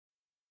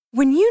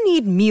When you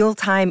need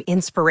mealtime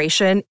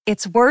inspiration,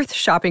 it's worth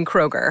shopping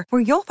Kroger,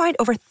 where you'll find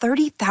over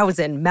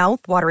 30,000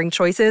 mouth-watering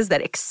choices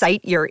that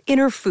excite your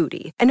inner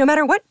foodie. And no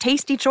matter what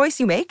tasty choice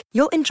you make,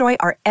 you'll enjoy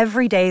our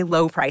everyday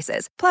low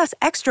prices, plus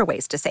extra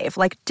ways to save,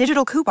 like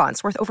digital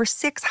coupons worth over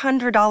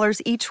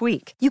 $600 each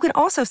week. You can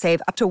also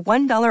save up to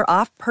 $1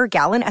 off per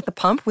gallon at the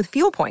pump with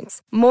fuel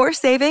points. More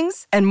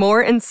savings and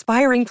more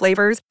inspiring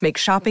flavors make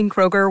shopping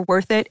Kroger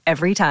worth it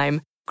every time.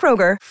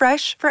 Kroger,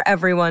 fresh for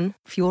everyone.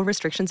 Fuel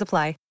restrictions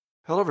apply.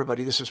 Hello,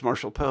 everybody. This is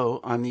Marshall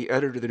Poe. I'm the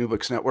editor of the New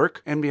Books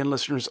Network. NBN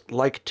listeners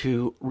like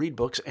to read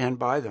books and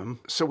buy them.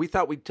 So we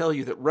thought we'd tell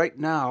you that right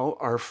now,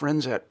 our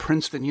friends at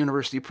Princeton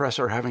University Press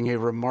are having a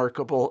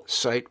remarkable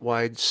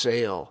site-wide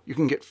sale. You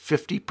can get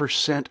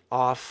 50%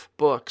 off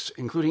books,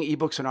 including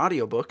ebooks and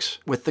audiobooks,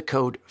 with the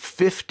code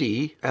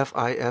 50,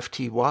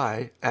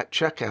 F-I-F-T-Y, at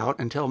checkout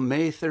until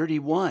May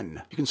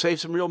 31. You can save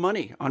some real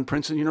money on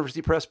Princeton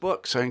University Press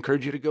books. I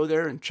encourage you to go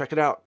there and check it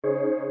out.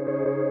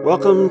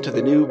 Welcome to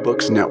the New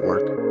Books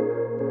Network.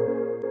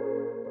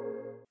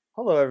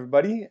 Hello,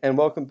 everybody, and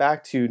welcome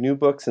back to New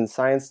Books in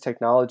Science,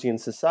 Technology,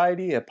 and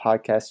Society, a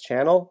podcast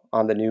channel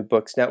on the New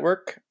Books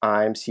Network.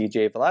 I'm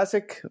CJ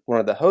Vlasic, one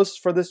of the hosts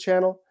for this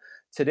channel.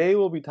 Today,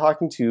 we'll be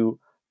talking to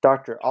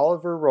Dr.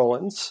 Oliver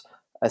Rollins,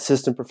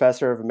 Assistant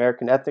Professor of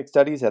American Ethnic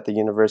Studies at the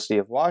University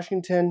of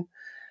Washington,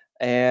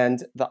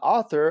 and the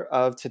author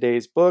of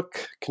today's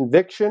book,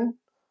 Conviction,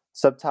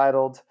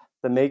 subtitled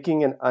The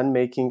Making and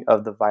Unmaking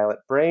of the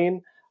Violent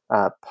Brain,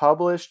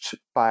 published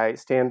by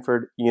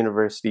Stanford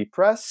University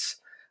Press.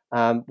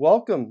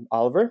 Welcome,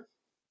 Oliver.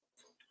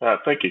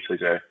 Thank you,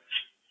 CJ.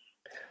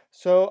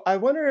 So I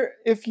wonder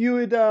if you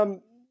would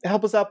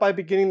help us out by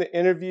beginning the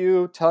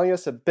interview, telling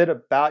us a bit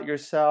about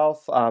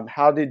yourself.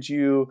 How did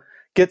you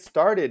get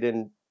started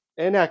in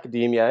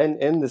academia and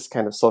in this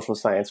kind of social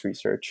science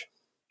research?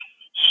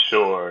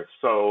 Sure.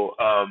 So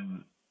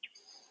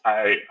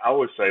I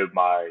would say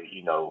my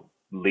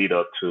lead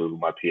up to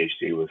my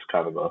PhD was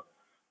kind of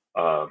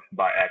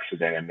by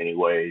accident in many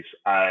ways.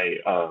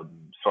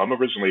 So I'm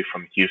originally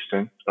from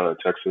Houston,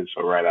 Texas,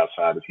 or right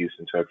outside of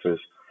Houston, Texas.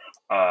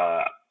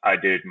 I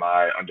did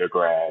my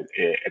undergrad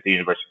at the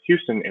University of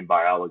Houston in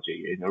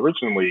biology. And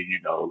originally,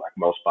 like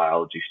most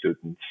biology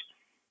students,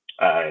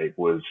 I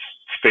was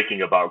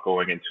thinking about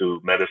going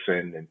into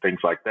medicine and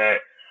things like that.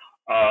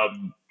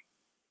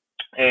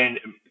 And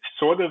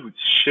sort of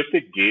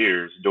shifted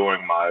gears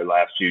during my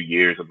last few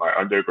years of my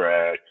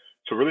undergrad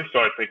to really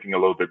start thinking a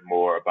little bit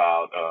more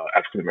about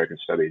African American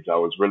studies. I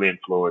was really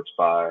influenced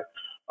by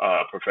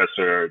a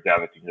professor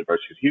down at the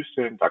University of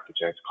Houston, Dr.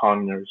 James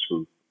Conyers,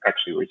 who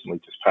actually recently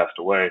just passed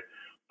away.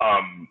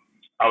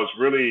 I was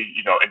really,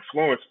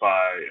 influenced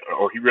by,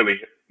 or he really,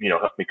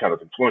 helped me kind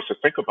of influence to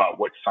think about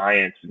what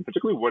science, and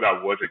particularly what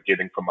I wasn't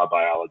getting from my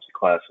biology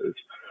classes.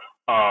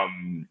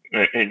 And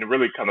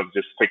really kind of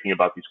just thinking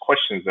about these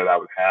questions that I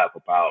would have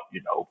about,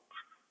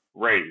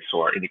 race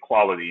or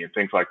inequality and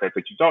things like that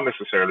you don't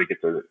necessarily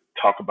get to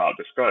talk about,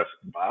 discuss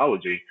in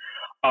biology.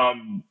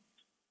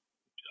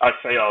 I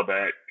say all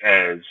that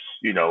as,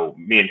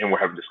 me and him were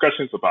having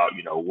discussions about,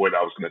 what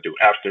I was going to do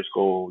after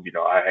school.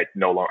 I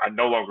no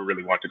longer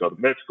really wanted to go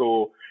to med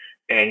school.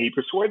 And he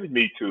persuaded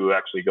me to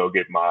actually go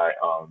get my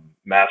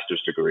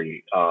master's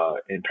degree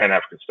in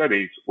Pan-African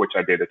Studies, which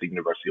I did at the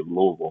University of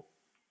Louisville.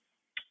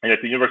 And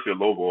at the University of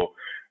Louisville,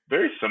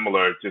 very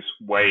similar just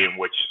way in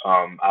which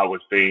I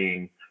was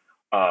being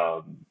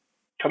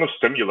kind of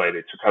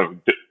stimulated to kind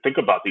of think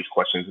about these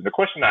questions. And the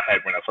question I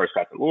had when I first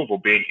got to Louisville,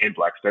 being in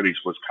Black Studies,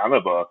 was kind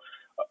of a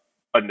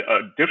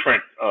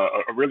different,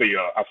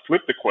 I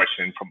flipped the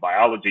question from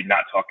biology,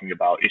 not talking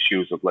about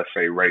issues of, let's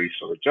say, race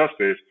or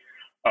justice,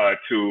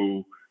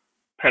 to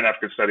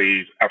Pan-African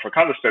Studies,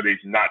 Africana Studies,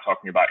 not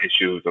talking about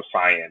issues of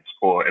science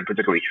and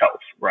particularly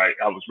health, right?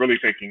 I was really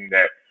thinking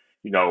that,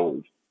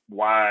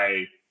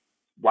 why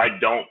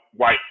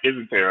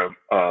isn't there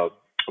a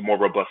more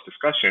robust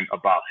discussion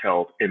about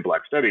health in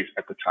Black studies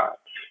at the time?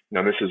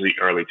 This is the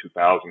early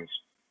 2000s.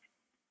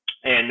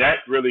 And that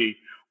really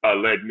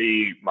led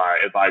me, my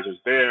advisors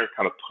there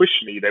kind of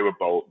pushed me. They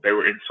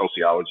were in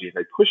sociology, and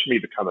they pushed me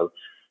to kind of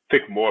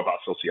think more about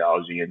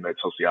sociology and med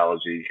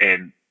sociology.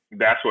 And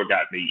that's what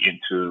got me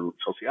into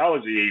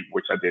sociology,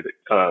 which I did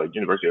at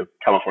University of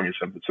California,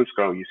 San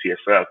Francisco,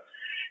 UCSF.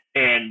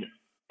 And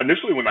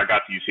initially, when I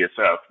got to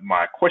UCSF,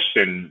 my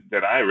question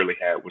that I really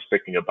had was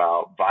thinking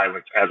about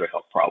violence as a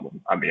health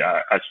problem. I mean,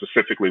 I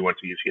specifically went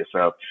to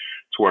UCSF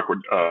to work with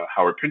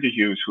Howard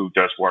Pinderhughes, who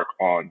does work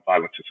on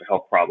violence as a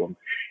health problem.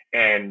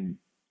 And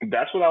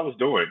that's what I was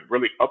doing,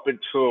 really, up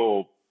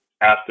until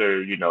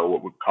after,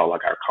 what we call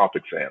like our comp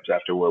exams,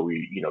 after where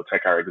we,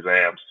 take our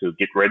exams to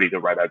get ready to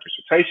write our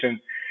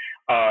dissertation.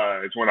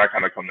 It's when I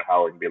kind of come to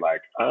Howard and be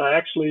like,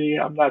 actually,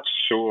 I'm not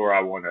sure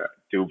I want to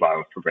do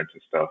violence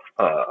prevention stuff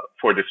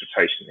for a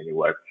dissertation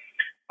anyway.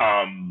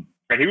 And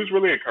he was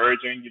really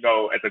encouraging.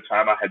 At the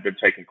time I had been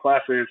taking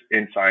classes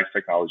in science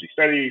technology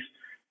studies.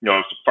 It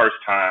was the first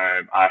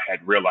time I had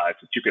realized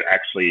that you could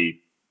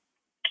actually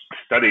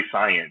study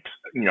science,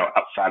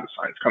 outside of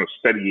science, kind of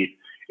study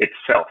it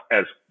itself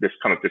as this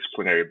kind of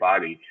disciplinary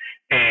body.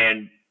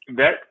 And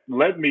that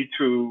led me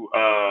to,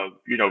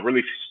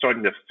 really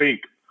starting to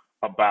think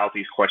about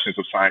these questions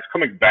of science,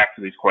 coming back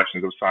to these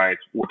questions of science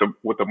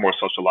with a more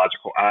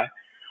sociological eye.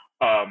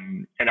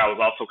 And I was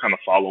also kind of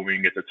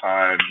following at the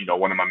time,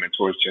 one of my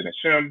mentors, Jenna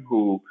Shim,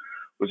 who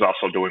was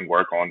also doing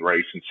work on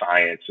race and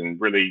science. And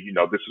really,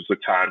 this was the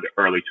time, the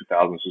early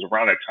 2000s was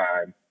around that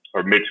time,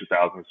 or mid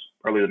 2000s,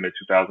 early to mid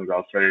 2000s,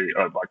 I'll say,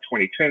 like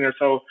 2010 or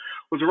so,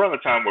 was around the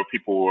time where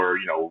people were,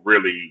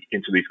 really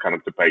into these kind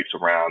of debates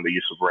around the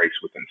use of race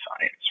within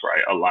science,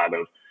 right? A lot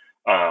of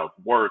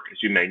work, as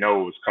you may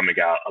know, was coming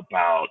out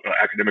about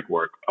academic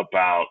work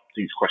about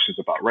these questions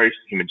about race.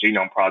 The Human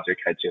Genome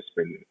Project had just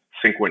been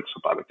sequenced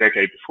about a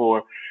decade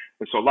before.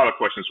 And so a lot of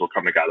questions were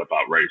coming out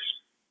about race.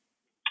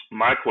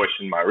 My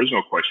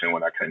original question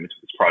when I came into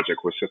this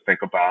project was to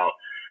think about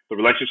the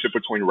relationship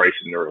between race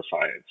and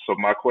neuroscience. So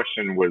my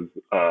question was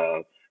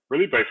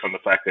really based on the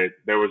fact that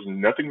there was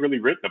nothing really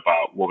written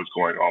about what was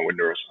going on with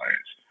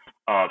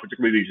neuroscience,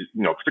 particularly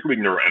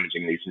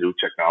neuroimaging, these new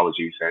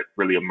technologies that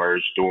really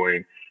emerged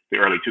during the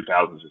early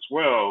 2000s as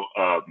well,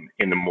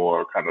 in the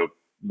more kind of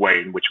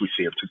way in which we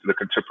see them, the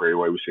contemporary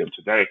way we see them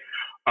today.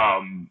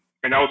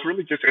 And I was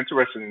really just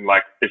interested in,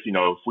 like, if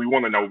we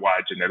want to know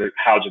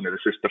how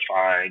geneticists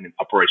define and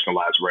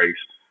operationalize race,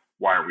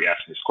 why are we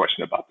asking this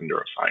question about the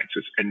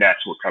neurosciences? And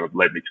that's what kind of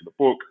led me to the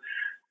book.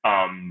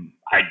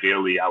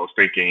 Ideally, I was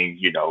thinking,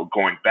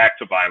 going back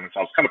to violence, I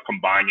was kind of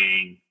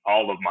combining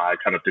all of my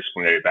kind of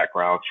disciplinary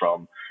background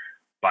from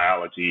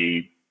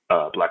biology,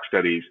 Black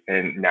studies,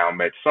 and now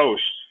med-soc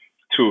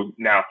to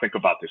now think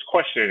about this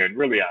question. And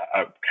really,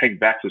 I came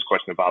back to this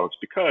question of violence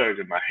because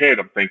in my head,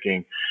 I'm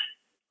thinking,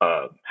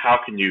 how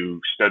can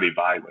you study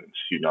violence,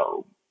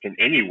 in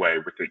any way,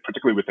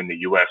 particularly within the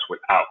U.S.,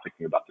 without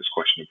thinking about this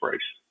question of race?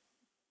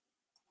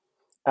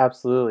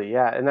 Absolutely,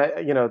 yeah.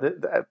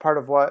 And part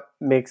of what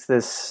makes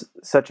this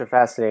such a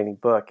fascinating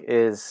book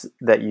is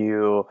that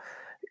you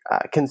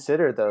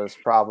consider those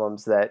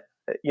problems that,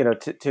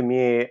 to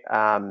me,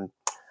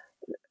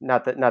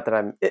 not that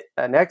I'm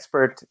an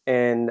expert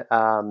in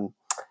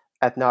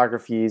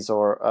ethnographies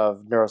or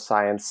of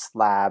neuroscience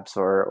labs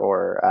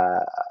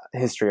or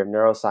history of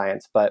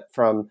neuroscience, but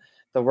from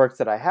the work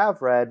that I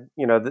have read,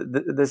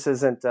 this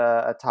isn't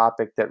a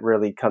topic that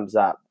really comes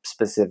up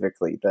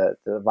specifically, the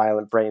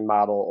violent brain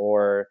model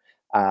or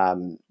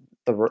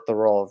the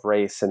role of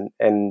race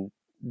in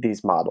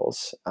these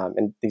models,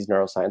 and these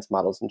neuroscience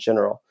models in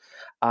general.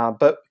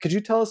 But could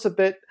you tell us a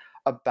bit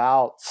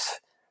about,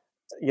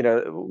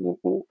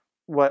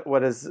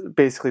 what is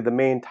basically the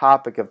main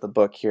topic of the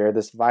book here,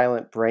 this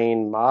violent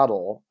brain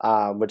model,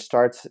 which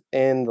starts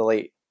in the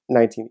late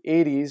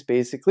 1980s,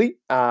 basically,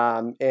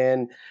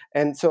 and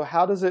so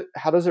how does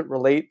it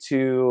relate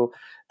to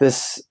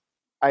this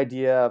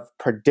idea of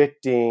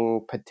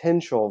predicting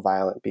potential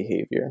violent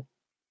behavior?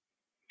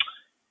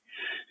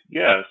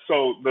 Yeah,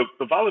 so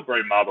the violent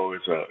brain model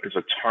is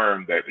a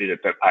term that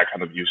I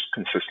kind of use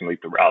consistently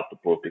throughout the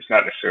book. It's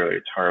not necessarily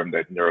a term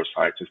that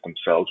neuroscientists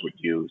themselves would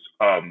use.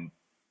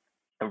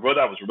 And what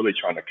I was really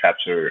trying to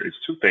capture is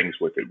two things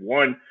with it.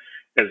 One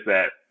is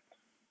that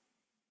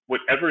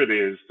whatever it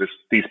is,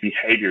 these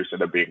behaviors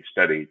that are being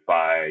studied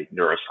by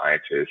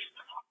neuroscientists,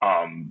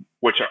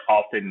 which are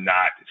often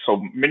not,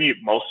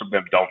 most of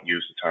them don't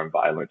use the term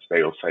violence.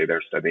 They'll say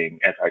they're studying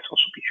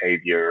antisocial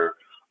behavior,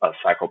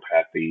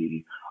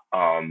 psychopathy.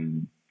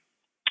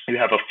 You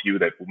have a few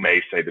that may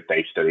say that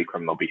they study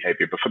criminal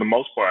behavior, but for the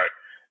most part,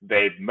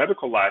 they've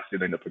medicalized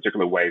it in a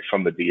particular way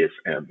from the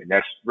DSM. And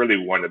that's really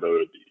one of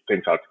the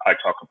things I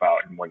talk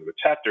about in one of the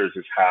chapters,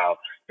 is how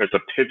there's a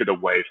pivot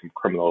away from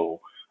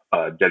criminal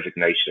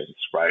designations,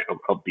 right,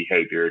 of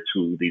behavior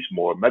to these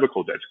more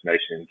medical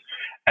designations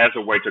as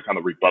a way to kind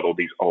of rebuttal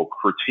these old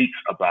critiques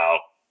about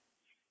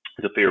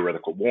the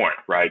theoretical warrant,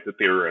 right? The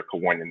theoretical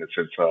warrant in the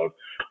sense of,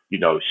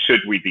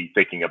 should we be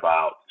thinking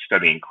about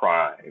studying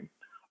crime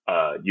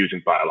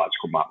using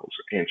biological models?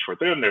 And for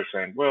them, they're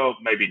saying, well,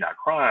 maybe not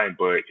crime,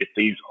 but if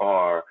these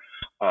are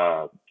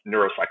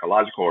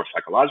neuropsychological or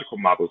psychological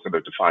models that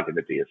are defined in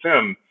the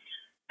DSM,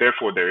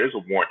 therefore there is a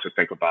warrant to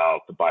think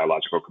about the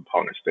biological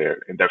components there,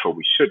 and therefore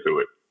we should do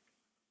it.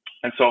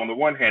 And so on the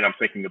one hand, I'm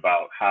thinking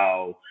about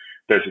how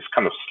there's this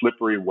kind of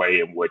slippery way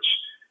in which,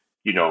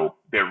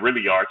 they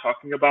really are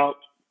talking about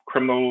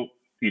criminal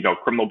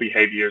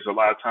behaviors a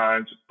lot of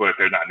times, but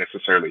they're not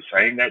necessarily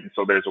saying that. And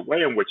so there's a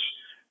way in which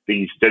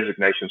these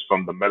designations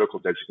from the medical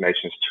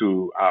designations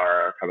to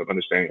our kind of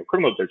understanding of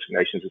criminal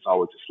designations is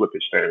always a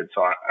slippage there. And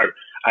so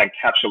I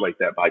encapsulate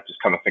that by just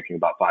kind of thinking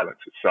about violence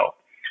itself.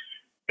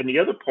 And the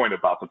other point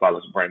about the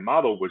violence brain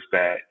model was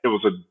that it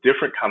was a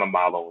different kind of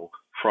model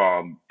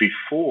from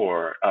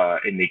before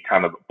in the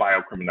kind of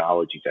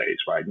biocriminology days,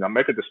 right? And I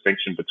make a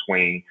distinction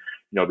between,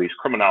 these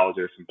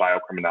criminologists and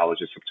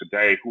biocriminologists of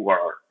today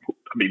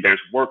there's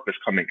work that's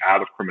coming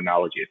out of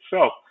criminology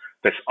itself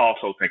that's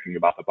also thinking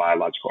about the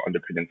biological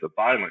underpinnings of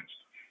violence.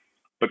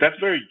 But that's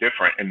very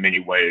different in many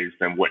ways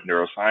than what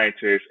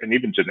neuroscientists and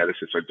even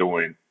geneticists are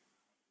doing.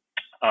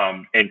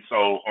 And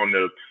so on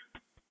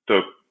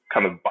the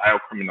kind of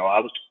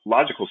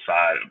biocriminological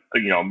side,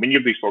 many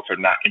of these folks are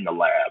not in the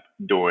lab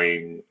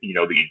doing,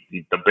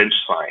 the bench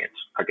science,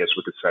 I guess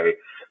we could say,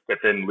 that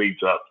then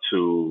leads up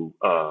to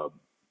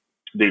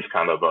these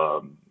kind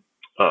of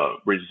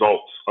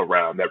results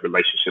around that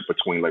relationship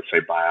between, let's say,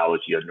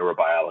 biology or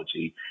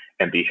neurobiology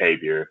and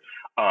behavior.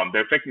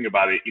 They're thinking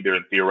about it either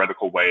in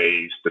theoretical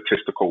ways,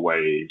 statistical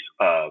ways,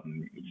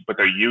 but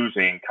they're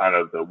using kind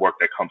of the work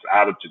that comes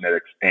out of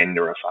genetics and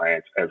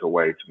neuroscience as a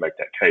way to make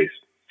that case.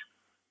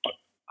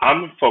 I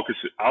want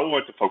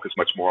to focus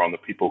much more on the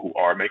people who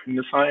are making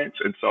the science.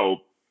 And so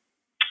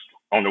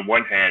on the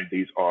one hand,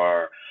 these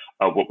are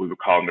what we would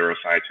call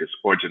neuroscientists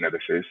or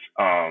geneticists,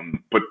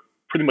 but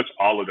pretty much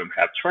all of them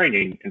have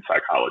training in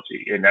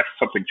psychology. And that's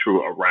something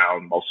true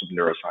around most of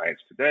neuroscience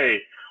today.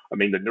 I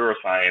mean, the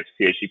neuroscience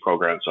PhD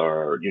programs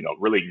are,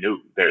 really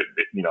new. They're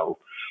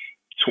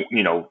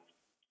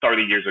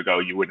 30 years ago,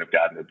 you wouldn't have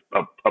gotten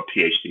a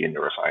PhD in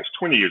neuroscience.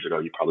 20 years ago,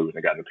 you probably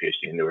wouldn't have gotten a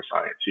PhD in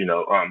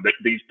neuroscience.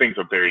 These things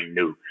are very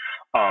new.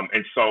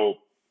 And so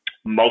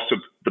most of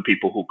the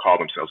people who call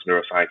themselves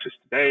neuroscientists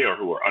today or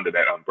who are under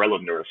that umbrella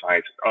of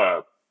neuroscience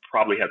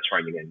probably have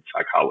training in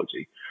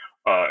psychology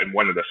in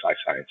one of the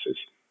sciences.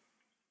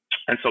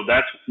 And so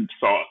that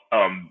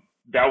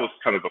was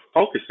kind of the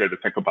focus there to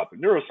think about the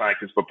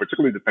neuroscientists, but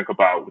particularly to think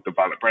about with the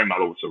violent brain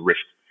model was the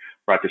risk,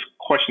 right? This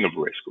question of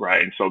risk,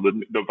 right? And so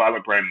the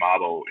violent brain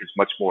model is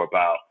much more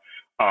about,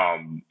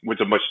 was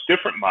a much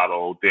different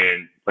model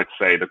than, let's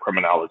say, the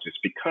criminologist,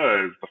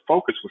 because the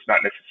focus was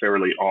not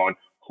necessarily on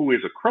who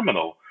is a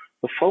criminal.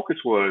 The focus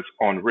was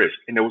on risk.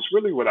 And it was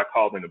really what I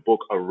called in the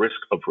book a risk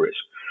of risk.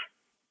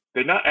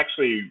 They're not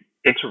actually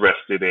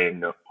interested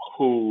in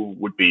who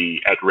would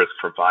be at risk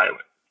for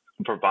violence.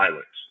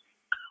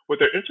 What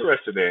they're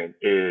interested in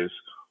is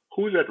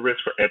who's at risk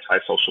for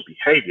antisocial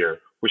behavior,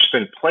 which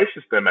then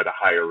places them at a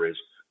higher risk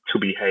to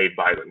behave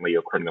violently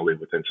or criminally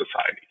within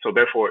society. So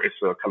therefore, it's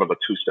a kind of a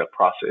two-step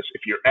process.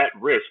 If you're at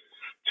risk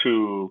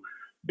to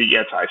be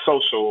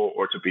antisocial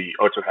or to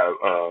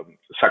have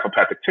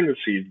psychopathic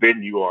tendencies,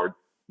 then you are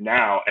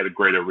now at a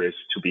greater risk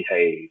to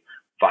behave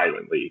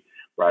violently,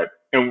 right?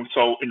 And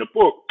so in the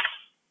book,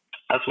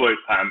 that's what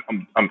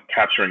I'm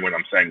capturing when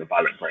I'm saying the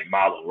violent brain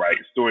model, right?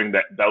 It's doing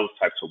those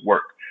types of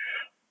work.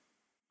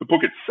 The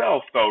book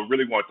itself, though,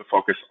 really wanted to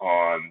focus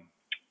on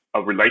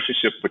a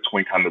relationship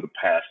between kind of the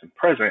past and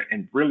present,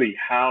 and really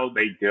how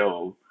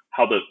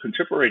the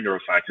contemporary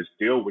neuroscientists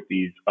deal with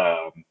these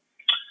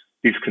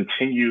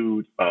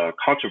continued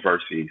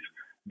controversies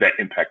that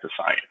impact the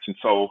science. And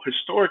so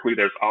historically,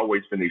 there's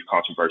always been these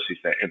controversies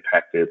that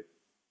impacted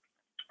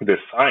this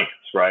science,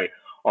 right?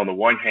 On the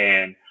one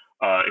hand,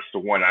 it's the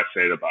one I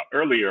said about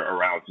earlier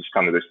around just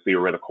kind of this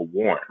theoretical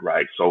warrant,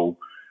 right? So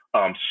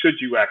should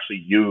you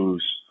actually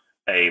use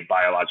a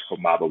biological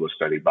model to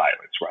study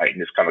violence, right?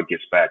 And this kind of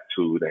gets back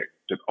to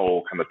the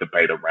old kind of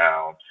debate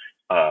around,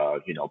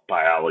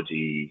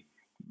 biology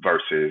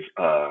versus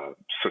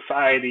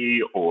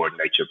society or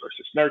nature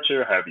versus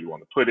nurture, however you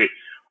want to put it.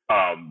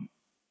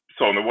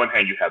 So on the one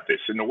hand, you have this.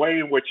 And the way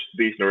in which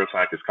these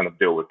neuroscientists kind of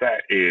deal with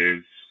that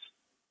is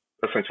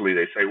essentially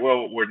they say,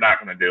 well, we're not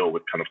going to deal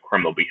with kind of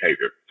criminal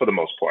behavior for the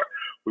most part.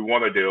 We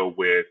want to deal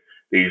with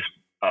these,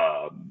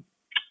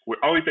 we're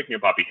only thinking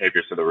about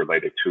behaviors that are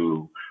related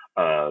to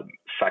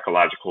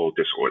psychological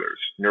disorders,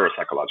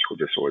 neuropsychological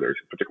disorders,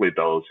 particularly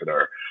those that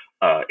are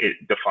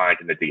defined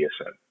in the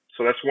DSM.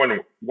 So that's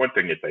one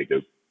thing that they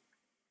do.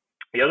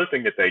 The other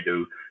thing that they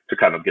do to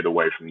kind of get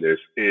away from this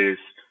is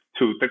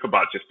to think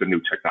about just the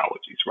new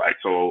technologies, right?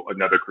 So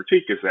another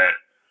critique is that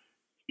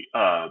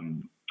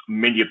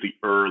many of the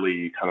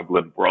early kind of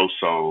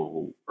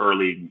Lombroso,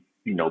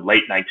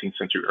 late 19th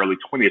century, early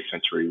 20th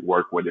century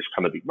work where this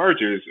kind of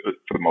emerges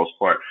for the most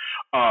part,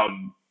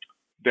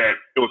 that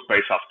it was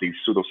based off these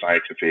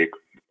pseudoscientific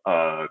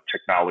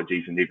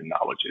technologies and even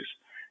knowledges.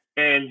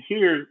 And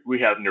here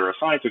we have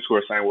neuroscientists who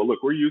are saying, well,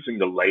 look, we're using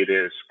the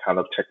latest kind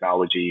of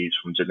technologies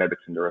from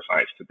genetics and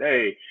neuroscience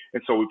today.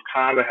 And so we've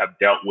kind of have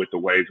dealt with the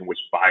ways in which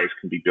bias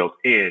can be built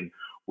in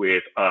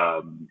with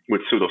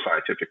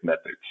pseudoscientific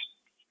methods.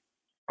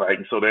 Right.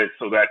 And so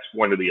that's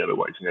one of the other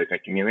ways in their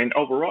thinking. And then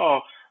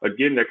overall,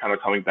 again, they're kind of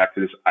coming back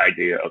to this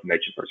idea of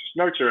nature versus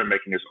nurture and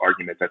making this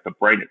argument that the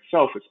brain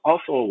itself is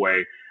also a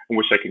way in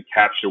which they can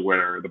capture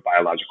where the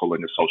biological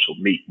and the social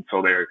meet. And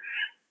so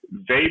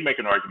they make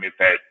an argument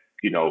that,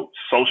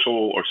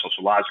 social or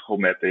sociological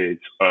methods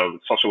of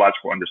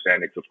sociological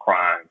understandings of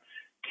crime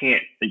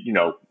can't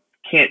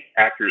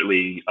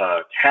accurately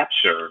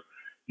capture,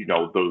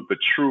 the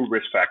true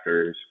risk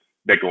factors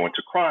that go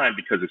into crime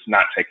because it's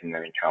not taking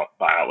into account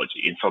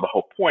biology. And so the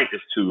whole point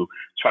is to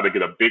try to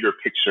get a bigger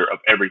picture of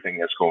everything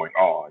that's going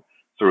on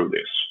through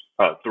this,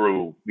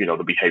 through,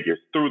 the behaviors,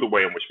 through the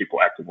way in which people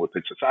act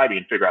within society,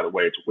 and figure out a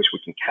way in which we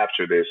can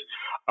capture this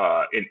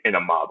in a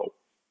model.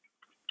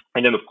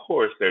 And then, of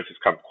course, there's this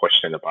kind of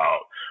question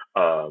about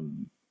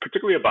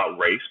particularly about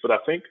race, but I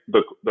think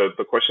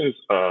the questions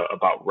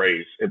about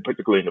race, and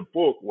particularly in the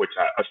book, which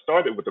I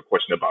started with a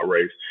question about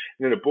race,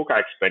 and in the book I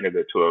expanded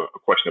it to a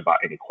question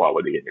about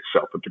inequality in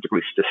itself, and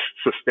particularly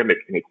systemic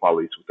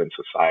inequalities within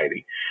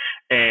society.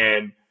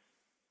 And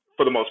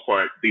for the most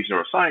part, these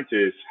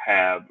neuroscientists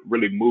have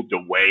really moved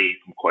away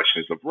from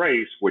questions of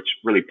race, which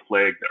really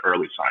plagued the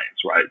early science,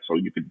 right? So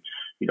you can,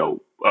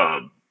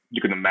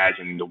 you can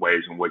imagine the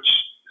ways in which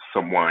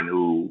someone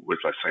who was,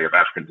 let's say, of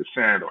African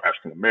descent or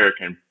African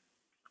American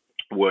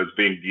was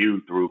being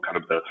viewed through kind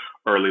of the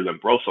early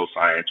Lombroso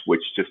science,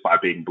 which just by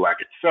being Black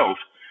itself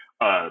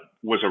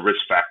was a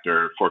risk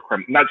factor for a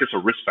criminal, not just a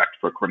risk factor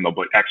for a criminal,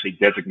 but actually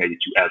designated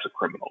you as a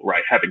criminal,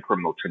 right? Having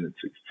criminal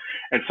tendencies.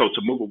 And so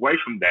to move away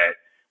from that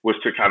was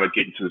to kind of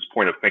get into this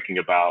point of thinking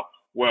about,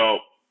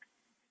 well,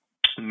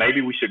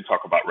 maybe we shouldn't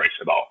talk about race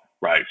at all,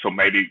 right? So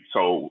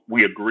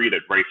we agree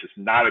that race is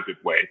not a good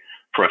way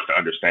for us to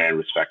understand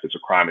risk factors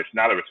of crime. It's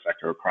not a risk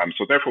factor of crime.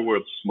 So therefore, we'll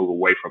just move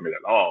away from it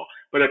at all.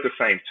 But at the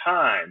same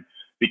time,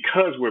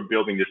 because we're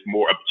building this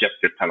more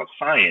objective kind of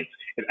science,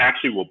 it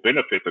actually will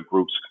benefit the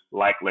groups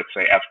like, let's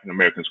say, African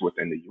Americans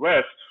within the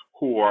U.S.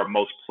 who are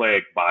most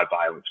plagued by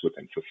violence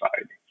within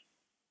society.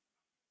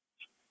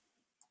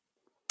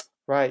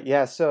 Right.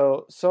 Yeah.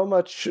 So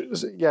much.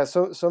 Yeah.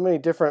 So many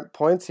different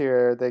points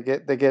here. They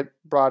get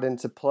brought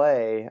into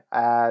play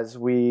as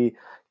we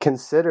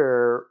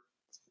consider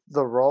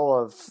the role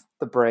of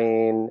the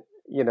brain,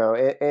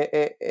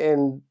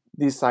 in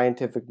these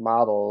scientific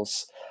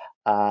models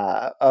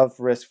of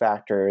risk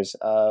factors,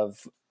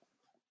 of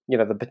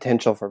the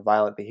potential for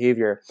violent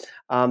behavior.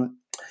 I'm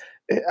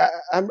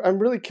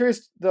really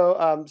curious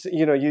though.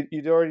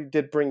 You already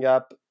did bring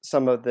up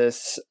some of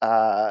this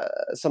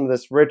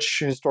rich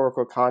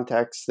historical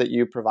context that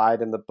you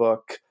provide in the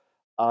book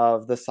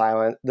of the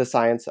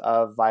science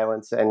of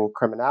violence and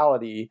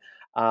criminality.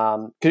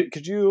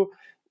 Could you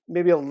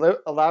maybe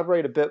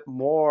elaborate a bit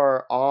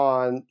more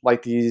on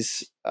like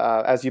these,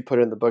 as you put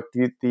in the book,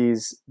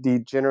 these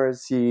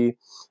degeneracy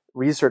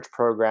research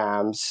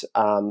programs,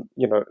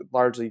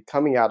 largely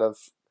coming out of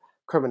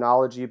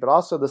criminology, but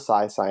also the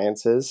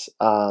sciences.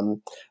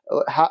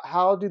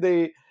 How do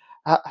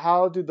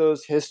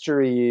those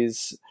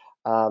histories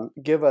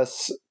give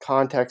us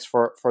context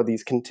for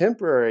these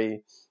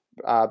contemporary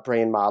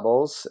brain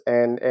models,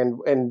 and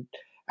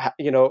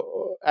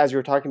as you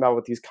were talking about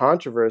with these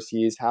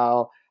controversies,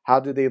 how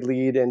do they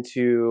lead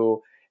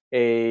into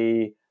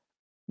a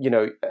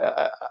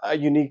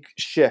unique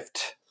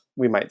shift,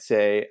 we might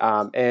say,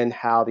 in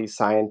how these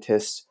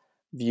scientists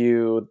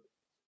view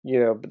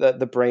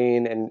the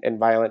brain and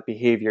violent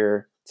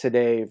behavior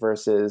today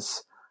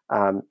versus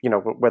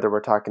whether we're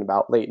talking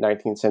about late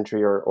 19th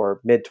century or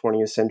mid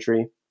 20th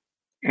century?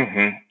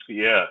 Mm-hmm.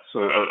 Yeah,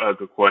 so a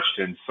good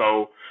question.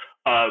 So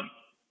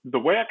the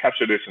way I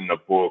capture this in the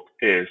book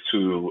is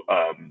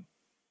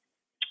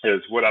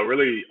what I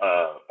really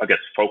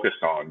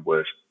focused on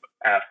was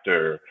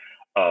after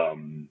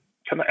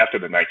after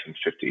the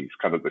 1950s,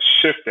 kind of the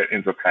shift that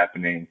ends up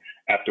happening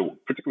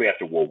particularly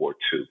after World War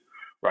II,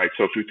 right?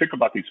 So if you think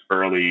about these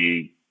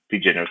early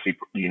degeneracy,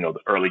 the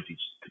early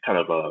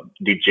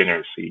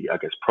degeneracy,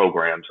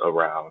 programs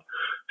around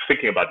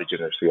thinking about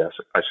degeneracy, I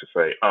should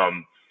say.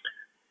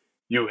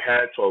 You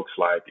had folks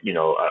like,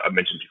 I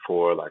mentioned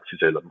before, like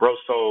C.J.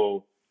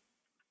 Lombroso,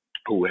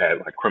 who had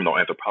like criminal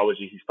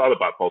anthropology. He's thought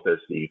about both as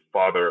the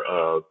father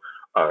of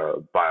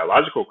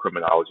biological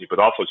criminology, but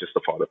also just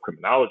the father of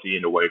criminology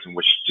in the ways in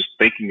which just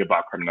thinking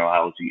about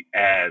criminology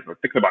or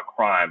thinking about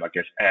crime,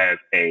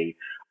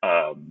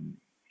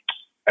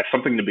 as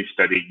something to be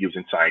studied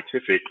using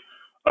scientific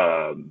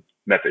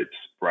methods,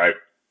 right?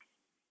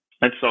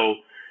 And so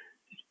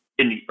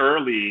in the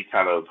early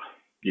kind of,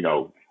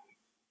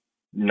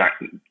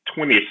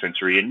 20th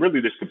century, and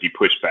really this could be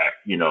pushed back,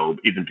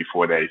 even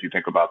before that, if you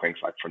think about things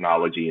like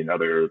phrenology and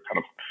other kind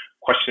of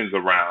questions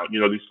around,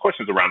 these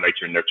questions around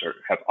nature and nurture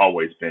have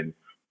always been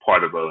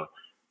part of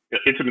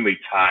intimately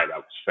tied, I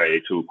would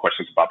say, to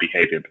questions about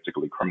behavior, and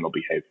particularly criminal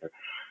behavior.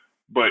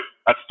 But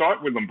I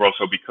start with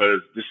Lombroso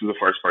because this is the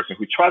first person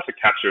who tries to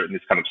capture it in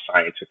this kind of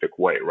scientific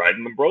way, right?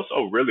 And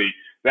Lombroso really,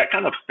 that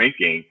kind of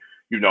thinking,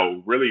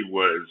 really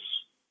was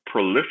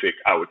prolific,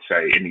 I would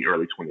say, in the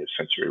early 20th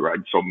century,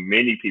 right? So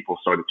many people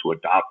started to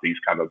adopt these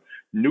kind of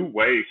new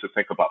ways to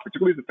think about,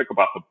 particularly to think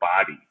about the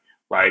body,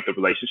 right? The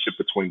relationship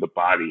between the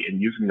body and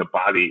using the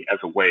body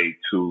as a way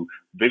to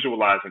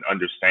visualize and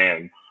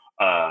understand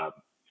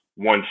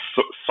one's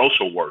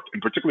social worth,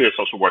 and particularly a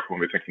social worth when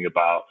we're thinking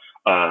about,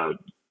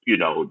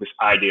 this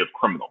idea of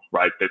criminal,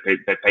 right? That they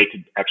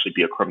could actually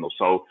be a criminal.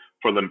 So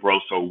for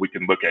Lombroso, we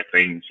can look at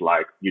things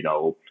like,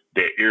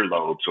 their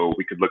earlobes, or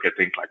we could look at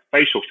things like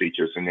facial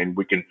features, and then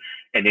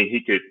he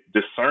could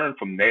discern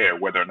from there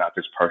whether or not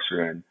this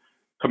person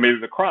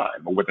committed a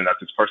crime or whether or not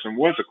this person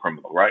was a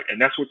criminal, right? And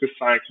that's what this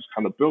science was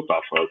kind of built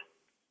off of.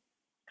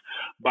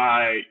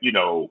 By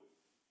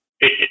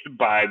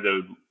by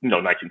the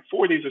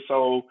 1940s or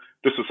so,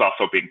 this was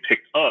also being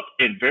picked up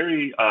in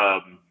very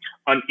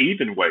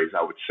uneven ways,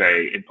 I would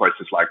say, in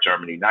places like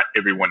Germany. Not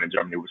everyone in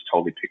Germany was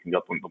totally picking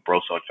up on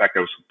Lombroso. In fact,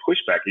 there was some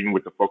pushback, even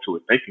with the folks who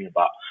were thinking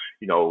about,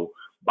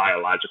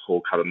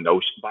 biological kind of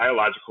notion,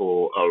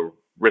 biological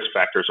risk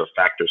factors or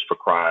factors for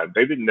crime.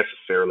 They didn't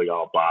necessarily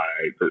all buy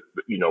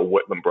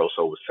what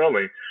Lombroso was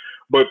selling,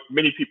 but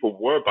many people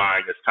were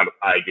buying this kind of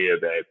idea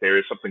that there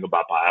is something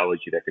about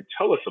biology that could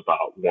tell us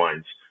about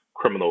one's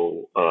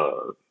criminal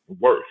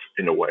worth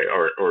in a way,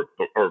 or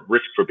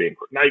risk for being,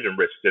 not even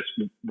risk, just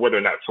whether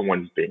or not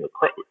someone's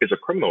is a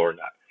criminal or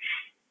not.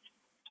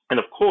 And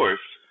of course,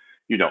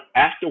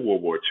 after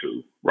World War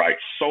II, right,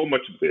 so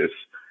much of this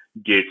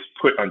gets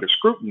put under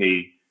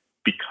scrutiny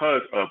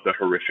because of the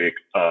horrific,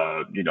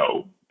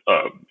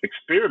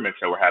 experiments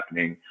that were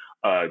happening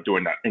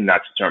in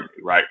Nazi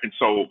Germany, right? And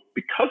so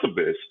because of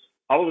this,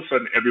 all of a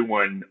sudden,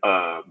 everyone,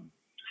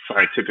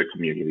 scientific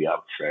community, I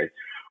would say,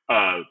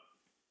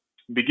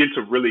 begin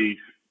to really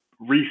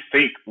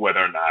rethink whether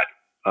or not,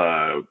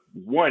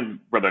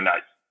 whether or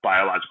not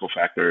biological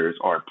factors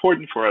are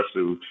important for us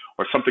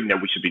or something that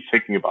we should be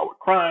thinking about with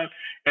crime.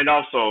 And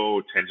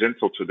also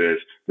tangential to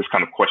this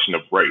kind of question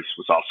of race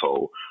was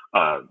also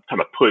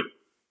kind of put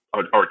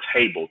or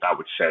tabled, I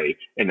would say,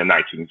 in the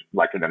 1950s.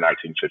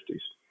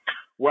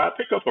 Where I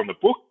pick up on the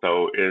book,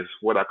 though, is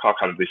what I call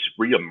kind of this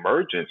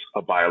reemergence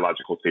of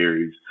biological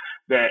theories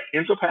that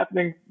ends up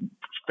happening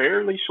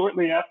fairly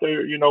shortly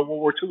after, World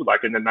War II,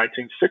 like in the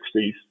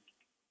 1960s.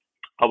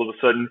 All of a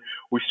sudden,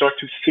 we start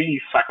to see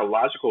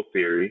psychological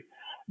theory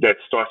that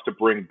starts to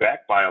bring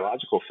back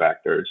biological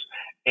factors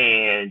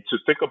and to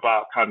think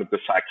about kind of the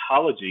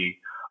psychology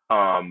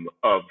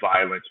of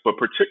violence, but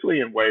particularly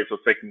in ways of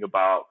thinking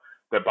about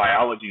that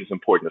biology is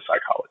important to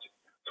psychology.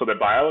 So that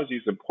biology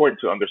is important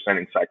to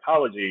understanding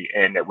psychology,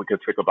 and that we can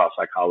think about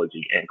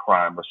psychology and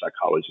crime or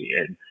psychology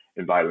and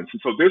violence.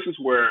 And so this is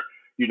where,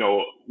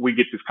 we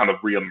get this kind of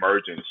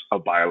reemergence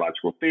of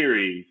biological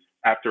theories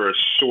after a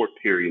short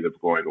period of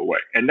going away.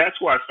 And that's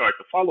where I started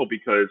to follow,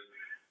 because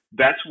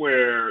that's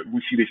where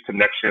we see these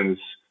connections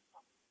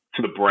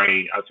to the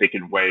brain, I think,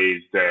 in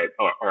ways that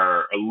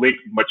are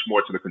linked much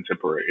more to the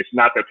contemporary. It's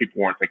not that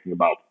people weren't thinking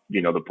about,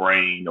 the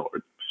brain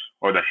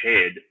or the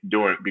head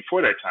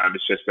before that time.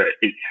 It's just that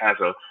it has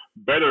a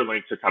better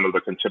link to kind of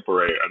the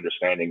contemporary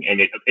understanding,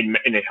 and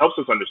it helps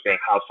us understand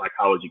how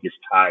psychology gets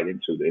tied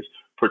into this,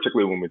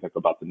 particularly when we think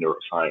about the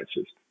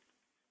neurosciences,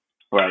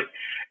 right?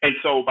 And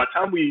so by the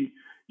time we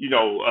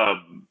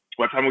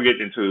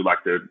get into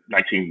like the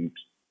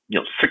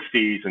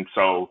 1960s, and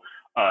so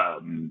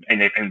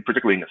and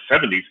particularly in the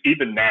 70s,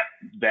 even that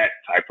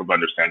type of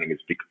understanding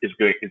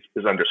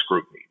is under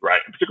scrutiny,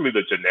 right? And particularly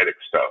the genetic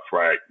stuff,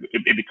 right?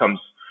 It becomes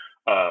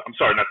I'm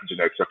sorry, not the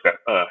genetic stuff, that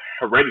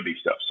heredity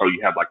stuff. So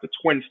you have like the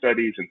twin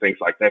studies and things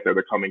like that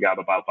are coming out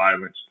about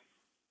violence.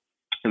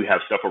 We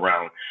have stuff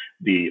around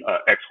the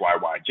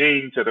XYY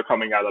genes that are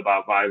coming out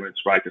about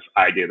violence, right? This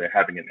idea that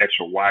having an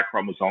extra Y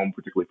chromosome,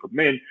 particularly for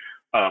men,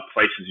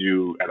 places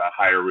you at a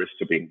higher risk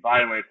to being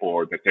violent,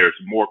 or that there's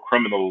more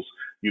criminals,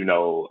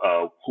 who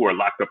are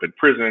locked up in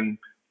prison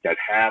that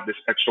have this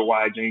extra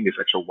Y gene. This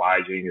extra Y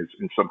gene is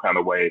in some kind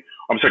of way,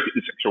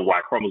 this extra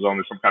Y chromosome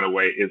in some kind of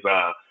way is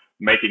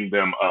making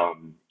them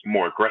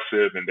more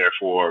aggressive and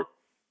therefore,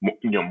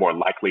 more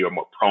likely or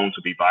more prone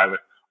to be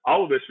violent.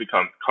 All of this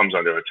comes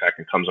under attack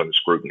and comes under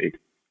scrutiny.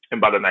 And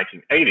by the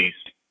 1980s,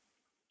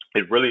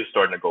 it really is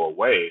starting to go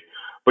away.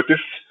 But this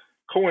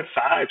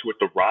coincides with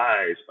the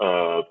rise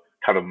of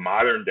kind of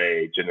modern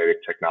day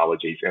genetic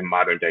technologies and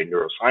modern day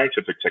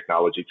neuroscientific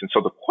technologies. And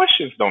so the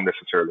questions don't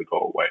necessarily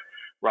go away,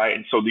 right?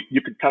 And so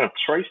you can kind of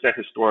trace that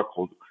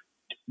historical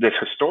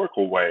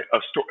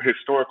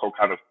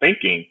kind of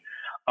thinking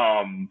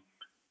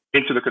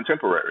into the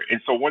contemporary.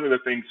 And so one of the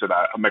things that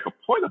I make a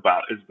point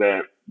about is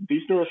that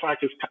these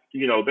neuroscientists,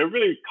 they're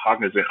really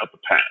cognizant of the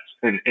past,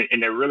 and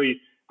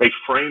they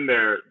frame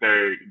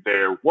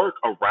their work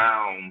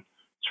around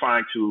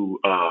trying to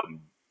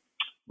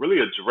really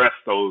address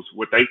those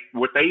what they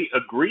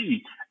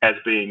agree as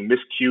being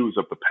miscues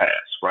of the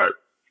past, right?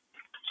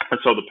 And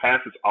so the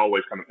past is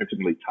always kind of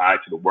intimately tied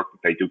to the work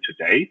that they do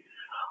today,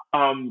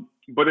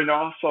 but it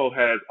also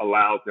has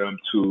allowed them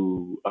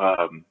to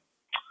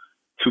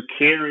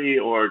carry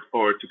or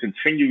to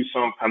continue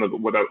some kind of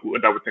what I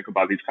would think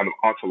about these kind of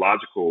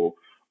ontological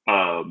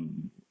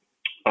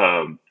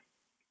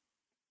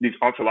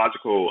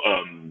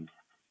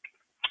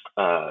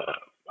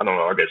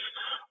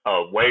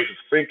ways of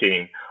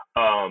thinking,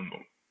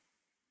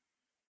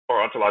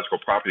 or ontological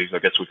properties, I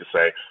guess we could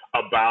say,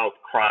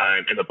 about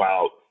crime and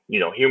about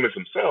humans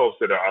themselves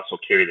that are also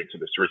carried into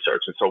this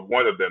research. And so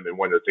one of the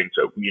things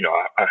that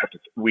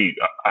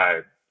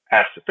I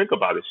asked to think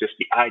about is just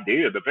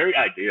the very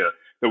idea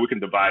that we can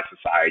divide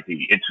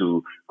society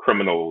into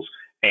criminals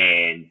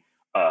and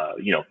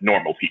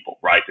normal people,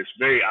 right? This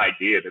very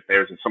idea that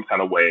there's in some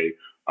kind of way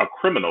a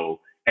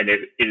criminal, and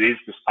it is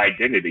this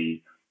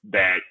identity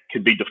that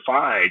can be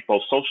defined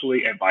both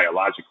socially and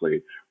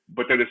biologically,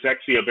 but that it's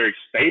actually a very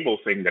stable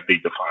thing that be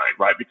defined,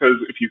 right? Because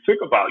if you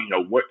think about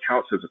what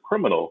counts as a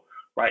criminal,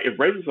 right, it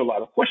raises a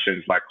lot of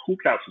questions like who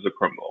counts as a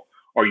criminal,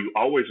 Are you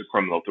always a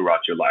criminal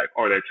throughout your life?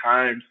 Are there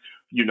times,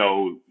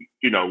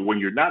 when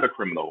you're not a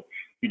criminal?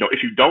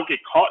 If you don't get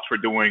caught for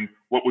doing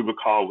what we would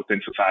call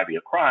within society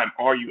a crime,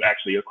 are you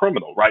actually a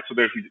criminal, right? So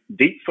there's these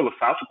deep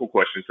philosophical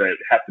questions that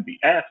have to be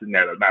asked and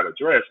that are not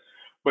addressed,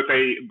 but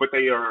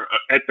they are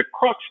at the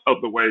crux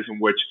of the ways in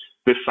which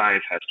this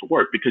science has to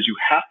work, because you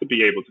have to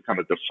be able to kind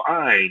of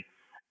define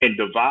and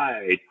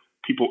divide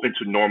people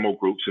into normal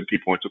groups and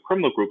people into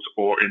criminal groups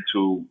or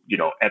into,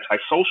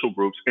 antisocial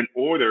groups in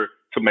order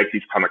to make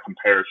these kind of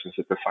comparisons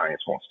that the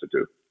science wants to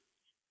do.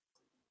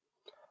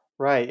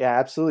 Right. Yeah,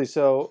 absolutely.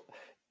 So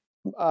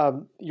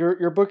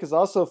your book is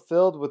also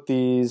filled with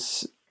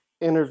these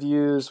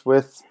interviews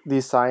with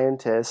these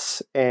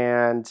scientists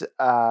and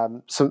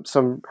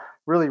some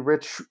really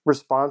rich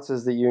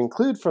responses that you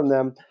include from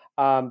them.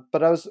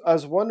 But I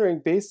was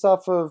wondering, based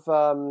off of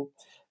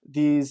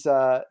these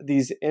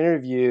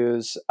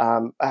interviews,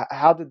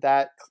 how did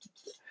that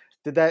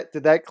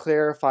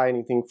clarify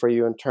anything for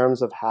you in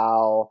terms of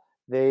how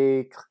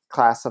they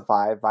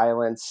classify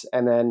violence?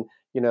 And then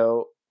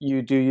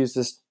you do use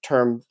this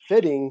term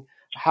fitting.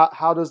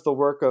 How does the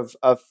work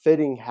of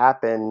fitting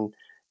happen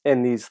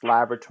in these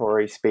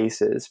laboratory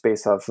spaces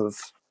based off of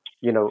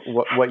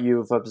what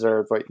you've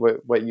observed,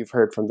 what you've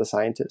heard from the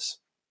scientists?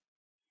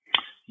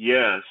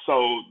 Yeah.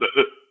 So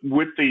the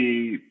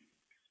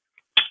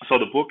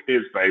book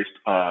is based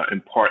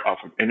in part off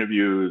of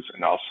interviews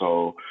and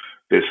also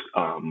this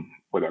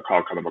what I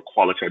call kind of a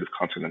qualitative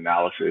content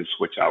analysis,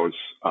 which I was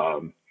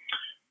kind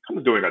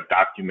of doing a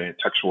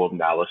textual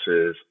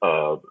analysis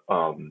of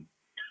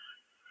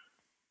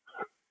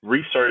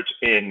research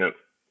in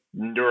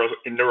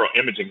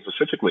neuroimaging,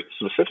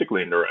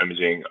 specifically in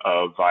neuroimaging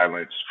of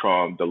violence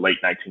from the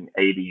late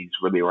 1980s,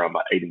 really around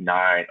about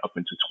 89 up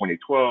into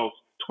 2012,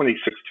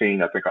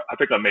 2016. I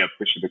think I may have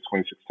pushed it to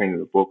 2016 in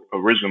the book.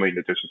 Originally,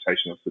 the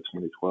dissertation was to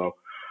 2012.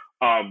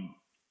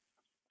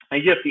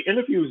 And yes, the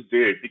interviews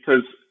did,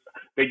 because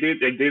they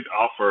did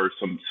offer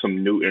some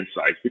new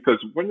insights.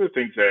 Because one of the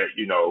things that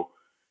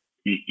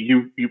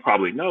you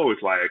probably know is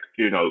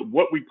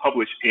what we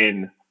publish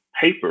in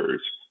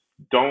papers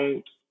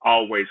don't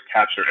always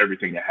capture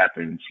everything that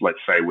happens, let's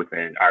say,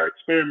 within our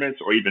experiments,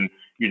 or even,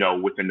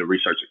 within the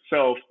research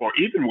itself, or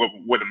even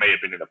what it may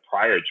have been in a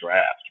prior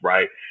draft,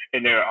 right?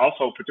 And there are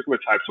also particular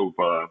types of,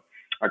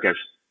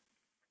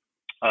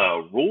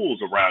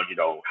 rules around,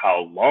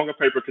 how long a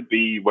paper could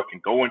be, what can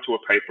go into a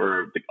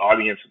paper, the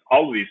audience,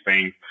 all of these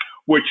things,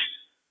 which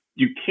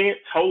you can't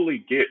totally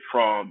get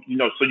from,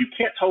 so you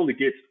can't totally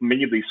get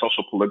many of these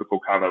social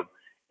political kind of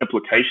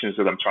implications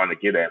that I'm trying to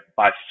get at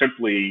by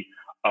simply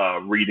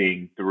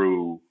reading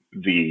through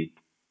the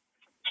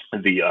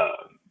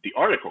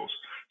articles.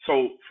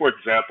 So, for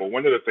example,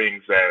 one of the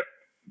things that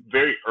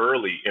very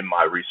early in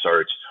my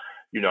research,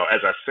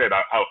 as I said,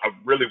 I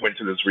really went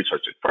to this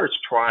research at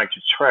first trying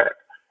to track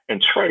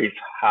and trace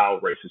how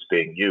race is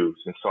being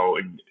used. And so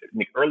in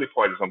the early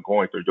part, as I'm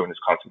going through doing this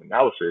content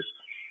analysis,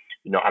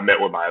 I met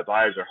with my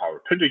advisor,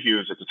 Howard Pender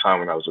Hughes, at the time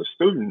when I was a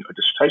student,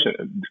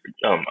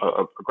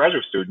 a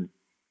graduate student.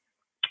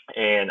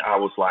 And I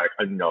was like,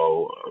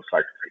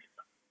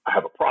 I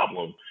have a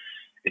problem.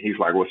 And he's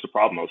like, what's the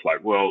problem? I was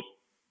like, well,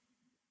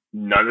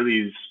 none of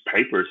these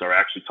papers are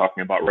actually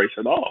talking about race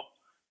at all,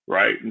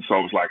 right? And so I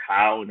was like,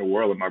 how in the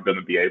world am I going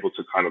to be able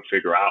to kind of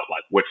figure out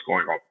what's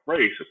going on with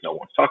race if no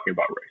one's talking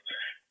about race?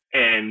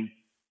 And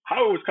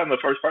Howard was kind of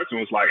the first person who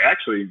was like,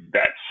 actually,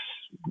 that's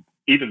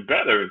even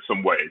better in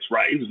some ways,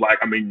 right? He was like,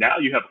 now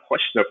you have a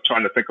question of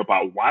trying to think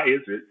about why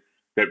is it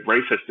that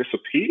race has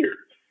disappeared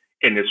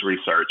in this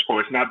research, or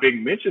it's not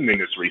being mentioned in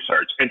this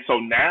research. And so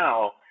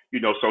now,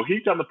 so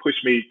he's going to push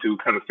me to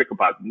kind of think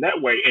about it in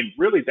that way. And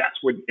really, that's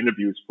when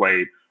interviews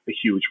played a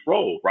huge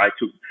role, right?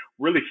 To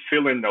really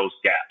fill in those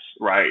gaps,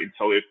 right? And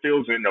so it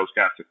fills in those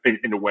gaps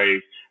in a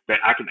way that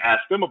I can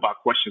ask them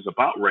about questions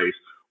about race,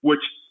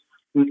 which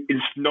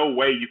is no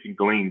way you can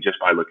glean just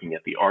by looking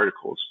at the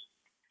articles.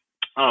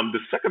 The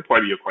second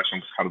part of your question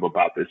was kind of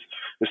about this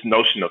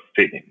notion of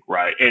fitting,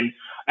 right? And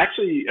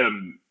actually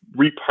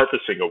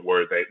repurposing a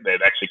word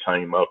that actually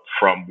came up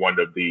from one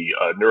of the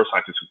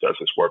neuroscientists who does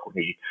this work when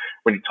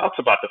he talks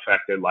about the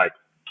fact that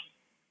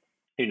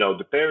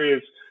that there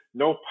is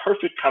no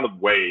perfect kind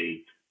of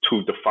way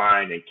to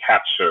define and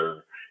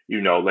capture,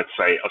 let's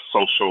say a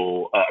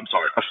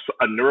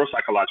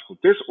neuropsychological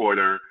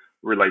disorder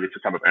related to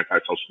kind of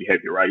antisocial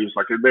behavior, right? It's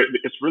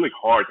it's really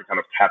hard to kind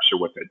of capture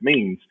what that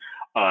means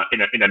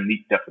in a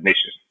neat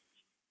definition.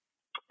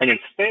 And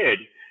instead,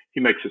 he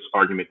makes this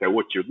argument that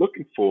what you're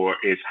looking for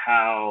is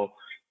how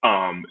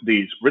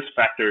these risk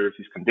factors,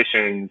 these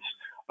conditions,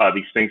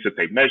 these things that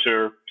they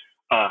measure,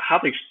 how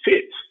they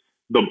fit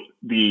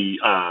the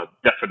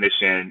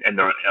definition and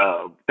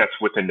that's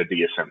within the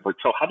DSM.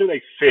 So how do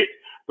they fit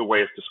the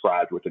way it's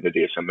described within the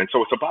DSM? And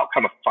so it's about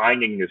kind of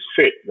finding this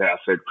fit that I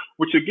said,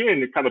 which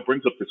again, it kind of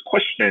brings up this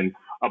question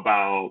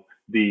about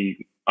the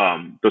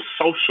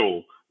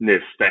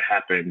socialness that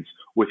happens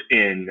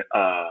within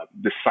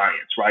the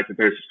science, right? That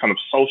there's this kind of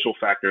social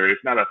factor.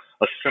 It's not a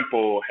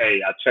simple,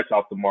 hey, I checked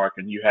off the mark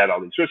and you had all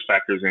these risk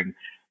factors and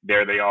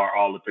there they are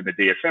all up in the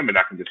DSM, and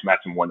I can just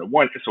match them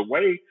one-to-one. It's a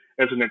way,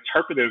 there's an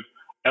interpretive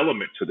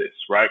element to this,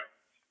 right?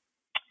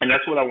 And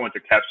that's what I want to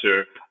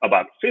capture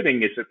about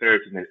fitting, is that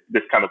there's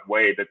this kind of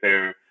way that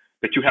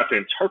you have to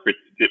interpret,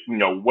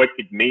 what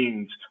it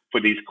means for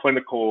these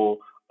clinical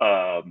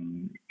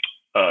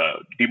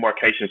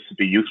demarcations to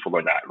be useful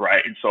or not,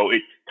 right? And so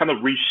it kind of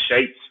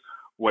reshapes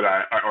what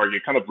I argue,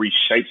 kind of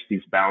reshapes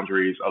these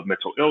boundaries of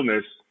mental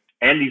illness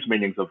and these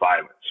meanings of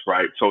violence,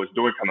 right? So it's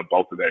doing kind of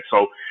both of that.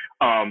 So,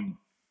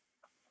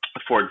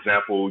 for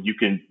example, you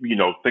can,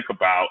 think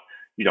about,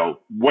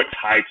 what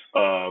types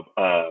of,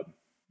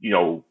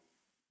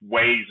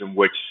 ways in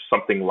which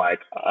something like,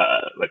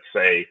 let's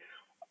say,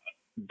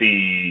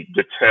 the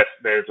test,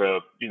 there's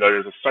a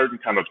certain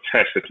kind of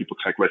test that people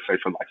take, let's say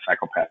for like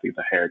psychopathy,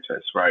 the Hare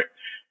test, right?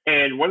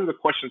 And one of the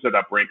questions that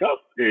I bring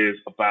up is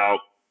about,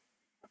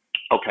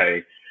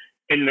 okay,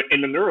 in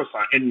the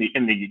neuroscience, in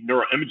the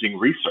neuroimaging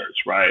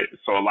research, right?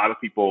 So a lot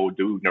of people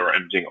do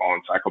neuroimaging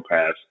on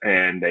psychopaths,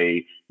 and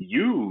they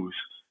use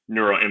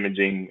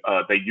neuroimaging.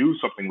 They use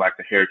something like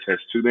the Hare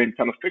test to then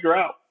kind of figure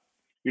out,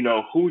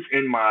 who's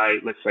in my,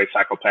 let's say,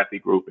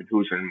 psychopathy group and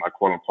who's in my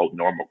quote unquote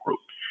normal group.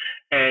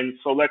 And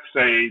so let's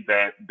say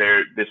that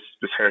this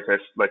Hare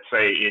test, let's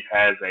say it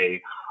has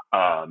a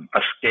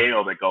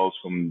scale that goes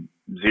from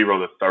 0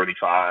 to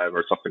 35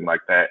 or something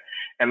like that.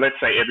 And let's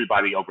say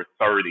everybody over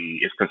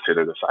 30 is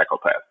considered a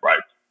psychopath, right?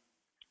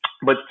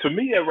 But to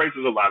me, it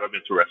raises a lot of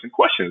interesting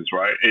questions,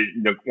 right?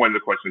 And, one of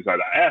the questions that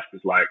I ask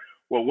is like,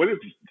 well, what is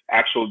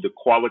the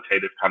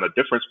qualitative kind of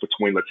difference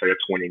between, let's say, a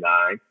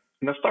 29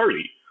 and a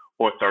 30,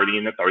 or 30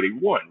 and a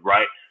 31,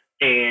 right?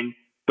 And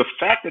the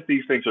fact that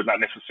these things are not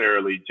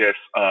necessarily just,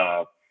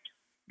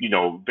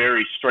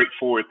 very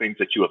straightforward things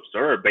that you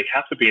observe, they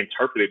have to be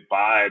interpreted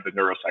by the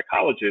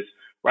neuropsychologist,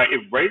 right?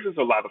 It raises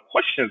a lot of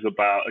questions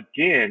about,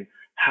 again,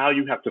 how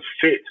you have to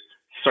fit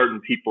certain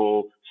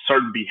people,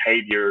 certain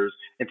behaviors,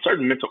 and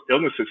certain mental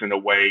illnesses in a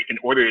way in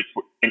order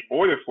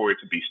for it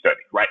to be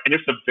studied, right? And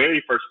it's the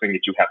very first thing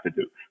that you have to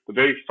do. The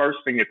very first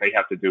thing that they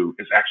have to do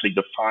is actually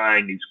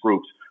define these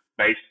groups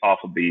based off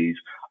of these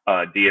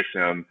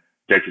DSM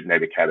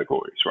designated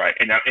categories, right?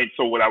 And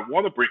so what I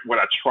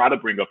try to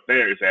bring up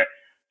there is that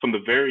from the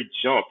very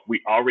jump,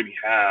 we already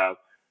have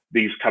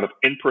these kind of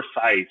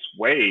imprecise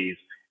ways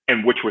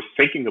in which we're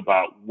thinking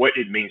about what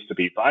it means to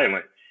be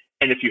violent.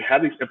 And if you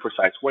have these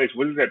imprecise ways,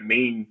 what does that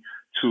mean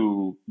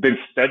to then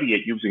study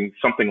it using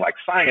something like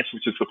science,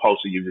 which is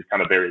supposed to use these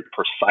kind of very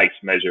precise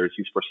measures,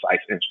 these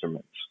precise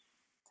instruments?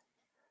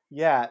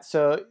 Yeah.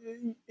 So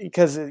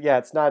because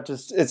it's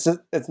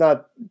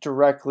not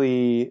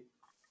directly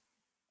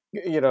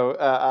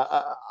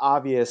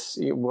obvious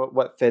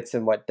what fits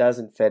and what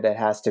doesn't fit. It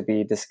has to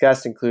be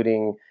discussed,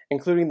 including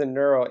the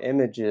neural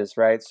images,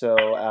 right? So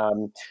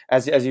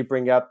as you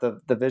bring up the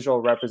visual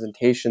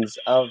representations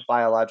of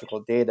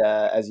biological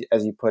data,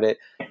 as you put it,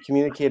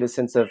 communicate a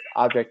sense of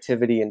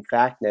objectivity and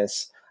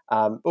factness.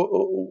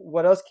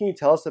 What else can you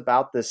tell us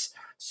about this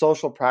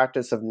social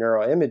practice of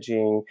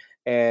neuroimaging,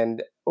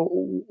 and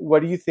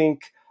what do you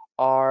think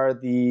are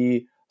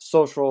the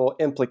social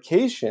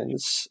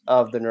implications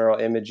of the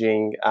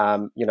neuroimaging?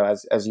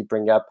 As you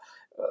bring up,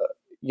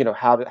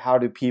 how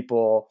do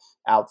people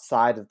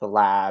outside of the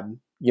lab,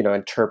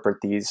 interpret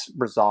these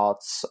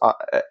results?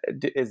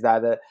 Is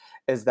that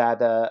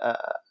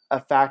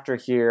a factor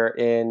here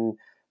in,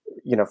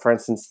 for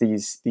instance,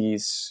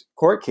 these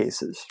court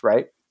cases,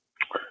 right?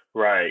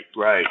 Right.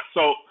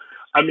 So,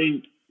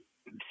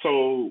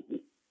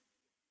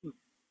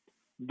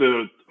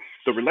 the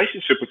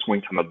relationship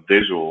between kind of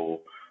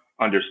visual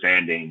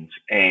understandings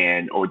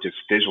or just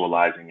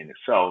visualizing in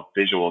itself,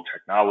 visual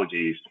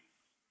technologies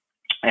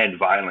and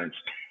violence,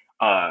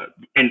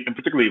 and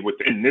particularly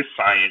within this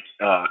science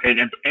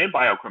and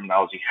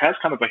biocriminology has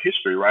kind of a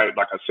history, right?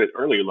 Like I said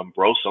earlier,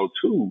 Lombroso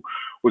too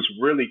was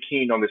really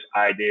keen on this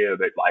idea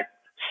that like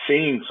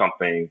seeing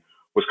something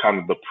was kind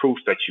of the proof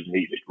that you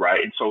needed,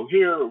 right? And so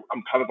here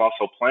I'm kind of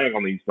also playing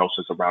on these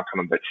notions around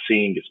kind of that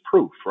seeing is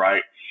proof,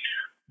 right?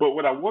 But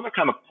what I point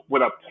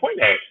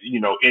at,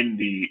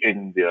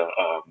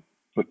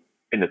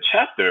 in the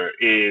chapter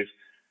is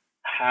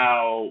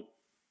how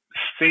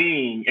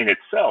seeing in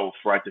itself,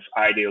 right, this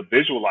idea of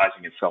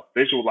visualizing itself,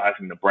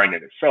 visualizing the brain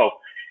in itself,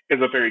 is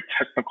a very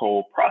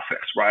technical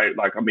process, right?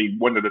 Like,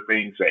 one of the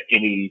things that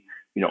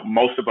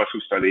most of us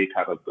who study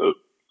kind of the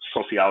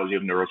sociology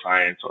of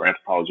neuroscience or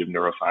anthropology of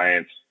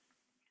neuroscience,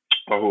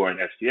 or who are in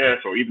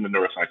STS, or even the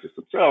neuroscientists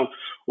themselves,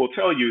 will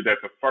tell you that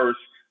the first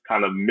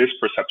kind of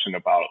misperception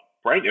about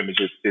brain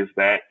images is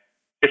that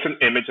it's an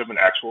image of an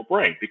actual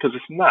brain, because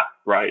it's not,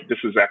 right? This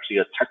is actually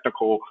a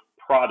technical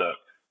product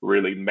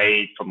really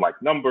made from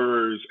like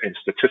numbers and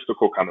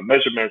statistical kind of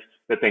measurements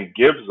that then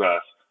gives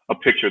us a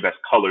picture that's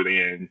colored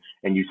in,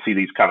 and you see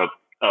these kind of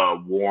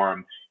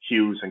warm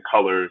hues and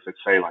colors that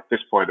say like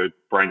this part of the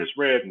brain is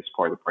red and this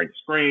part of the brain is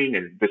green,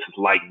 and this is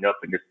lighting up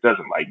and this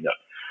doesn't lighten up.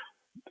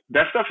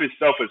 That stuff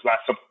itself is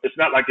it's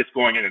not like it's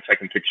going in and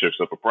taking pictures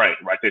of a brain,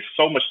 right? There's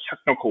so much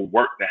technical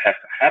work that has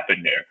to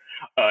happen there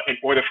in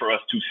order for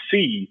us to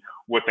see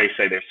what they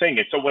say they're seeing.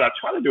 And so what I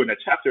try to do in that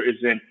chapter is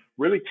then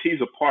really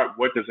tease apart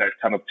what does that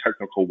kind of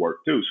technical work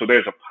do. So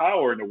there's a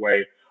power in the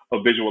way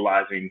of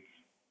visualizing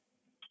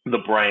the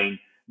brain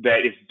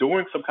that is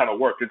doing some kind of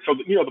work. And so,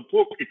 the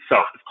book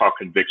itself is called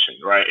Conviction,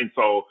 right? And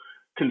so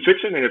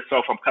conviction in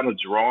itself, I'm kind of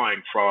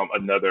drawing from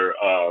another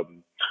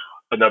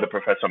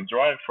professor. I'm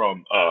drawing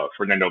from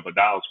Fernando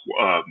Vidal's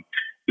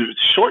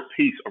short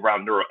piece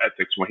around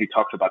neuroethics when he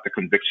talks about the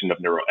conviction of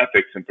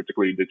neuroethics, and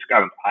particularly this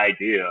kind of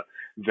idea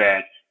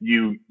that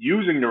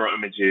using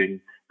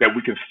neuroimaging, that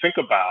we can think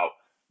about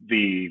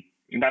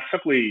not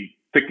simply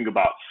thinking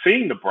about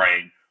seeing the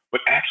brain, but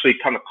actually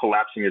kind of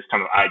collapsing this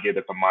kind of idea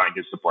that the mind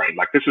is the brain.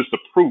 Like, this is the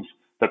proof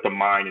that the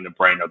mind and the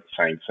brain are the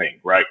same thing,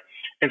 right?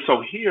 And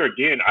so here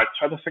again, I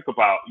try to think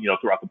about,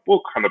 throughout the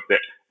book, kind of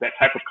that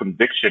type of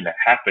conviction that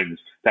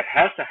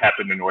has to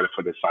happen in order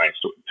for the science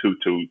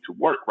to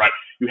work, right?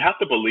 You have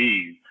to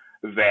believe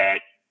that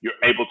you're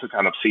able to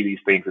kind of see these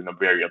things in a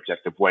very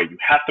objective way. You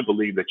have to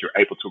believe that you're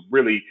able to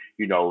really,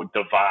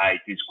 divide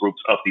these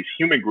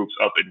human groups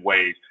up in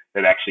ways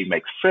that actually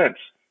make sense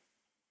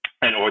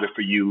in order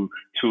for you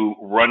to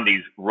run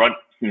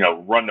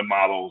the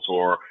models,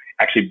 or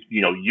actually,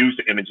 use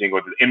the imaging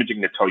or the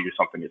imaging to tell you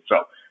something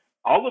itself.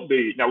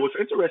 Now what's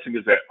interesting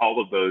is that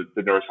all of the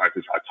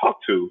neuroscientists I talk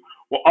to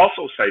will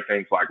also say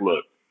things like,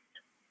 look,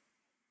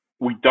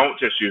 we don't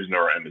just use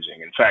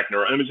neuroimaging. In fact,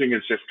 neuroimaging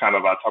is just kind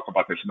of, I talk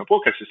about this in the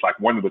book, it's just like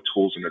one of the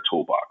tools in the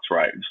toolbox,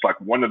 right? It's like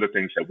one of the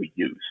things that we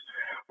use.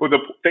 But the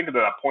thing that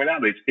I point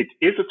out is it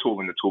is a tool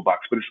in the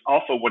toolbox, but it's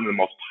also one of the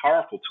most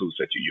powerful tools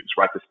that you use,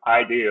 right? This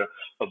idea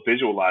of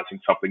visualizing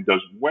something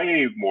does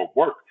way more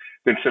work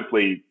than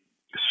simply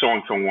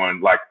showing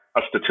someone like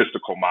a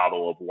statistical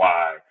model of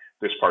why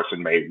this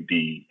person may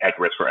be at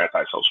risk for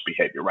antisocial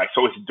behavior, right?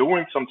 So it's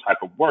doing some type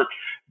of work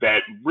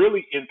that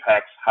really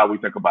impacts how we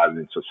think about it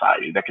in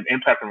society, that can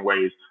impact in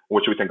ways in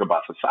which we think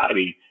about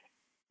society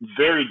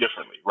very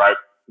differently, right?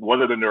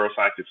 One of the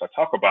neuroscientists I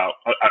talk about,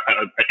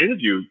 I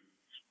interviewed,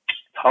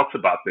 talks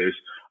about this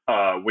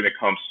when it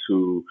comes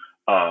to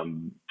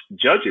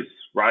judges,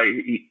 right?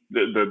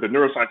 The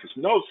neuroscientist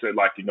knows that,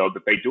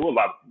 that they do a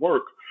lot of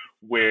work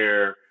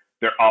where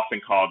they're often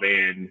called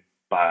in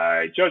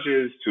by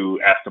judges to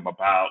ask them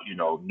about,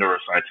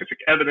 neuroscientific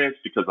evidence,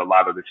 because a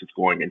lot of this is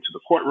going into the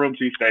courtrooms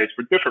these days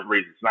for different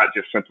reasons, not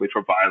just simply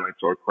for violence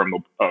or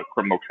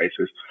criminal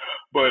cases,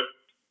 but,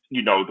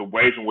 the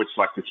ways in which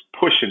this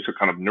push into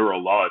kind of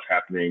neural law is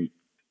happening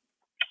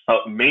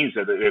means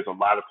that there's a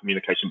lot of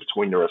communication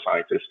between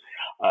neuroscientists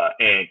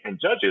and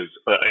judges,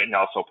 and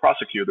also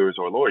prosecutors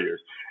or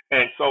lawyers.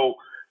 And so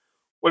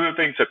one of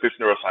the things that this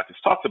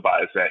neuroscientist talks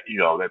about is that,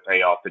 that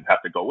they often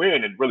have to go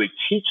in and really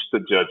teach the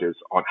judges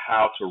on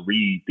how to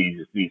read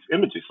these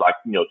images,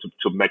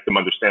 to make them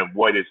understand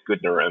what is good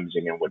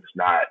neuroimaging and what is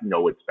not,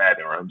 what's bad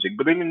neuroimaging.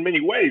 But then in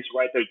many ways,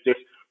 right, they're just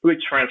really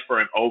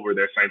transferring over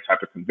their same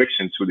type of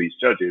conviction to these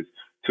judges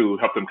to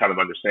help them kind of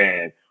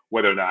understand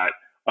whether or not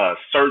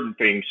certain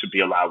things should be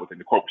allowed within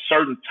the court,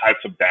 certain types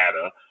of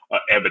data,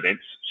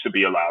 evidence should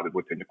be allowed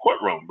within the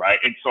courtroom, right?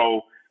 And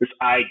so this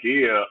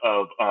idea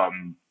of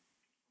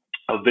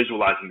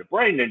visualizing the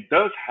brain then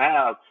does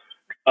have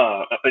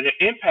an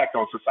impact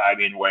on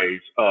society in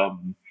ways,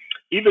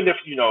 even if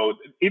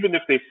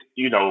this,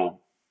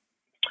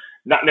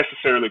 not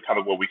necessarily kind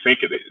of what we think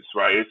it is,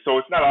 right? So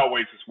it's not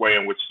always this way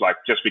in which,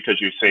 just because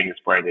you're seeing this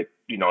brain, that,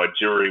 a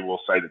jury will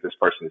say that this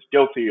person is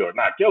guilty or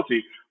not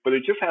guilty, but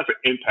it just has an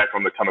impact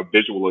on the kind of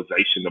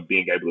visualization of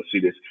being able to see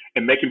this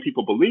and making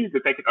people believe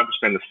that they can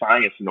understand the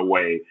science in a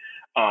way,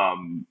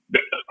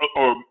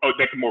 or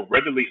they can more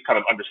readily kind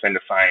of understand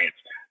the science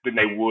than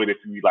they would if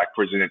you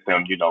presented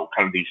them,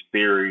 kind of these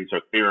theories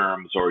or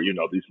theorems or,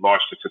 these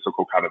large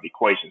statistical kind of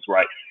equations,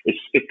 right?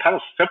 It kind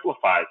of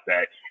simplifies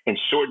that and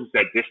shortens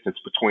that distance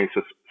between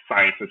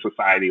science and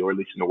society, or at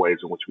least in the ways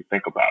in which we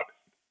think about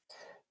it.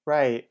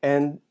 Right.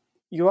 And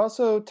you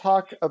also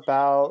talk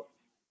about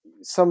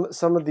some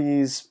of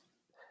these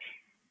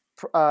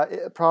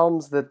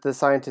problems that the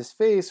scientists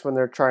face when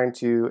they're trying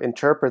to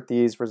interpret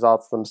these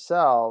results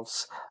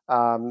themselves,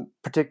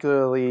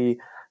 particularly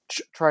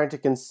trying to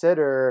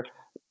consider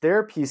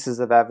their pieces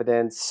of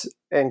evidence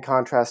in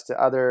contrast to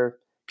other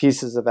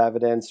pieces of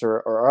evidence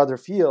or other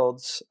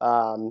fields.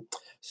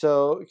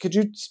 So could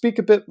you speak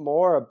a bit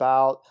more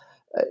about,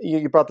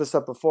 you brought this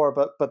up before,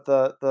 but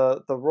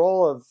the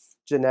role of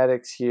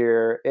genetics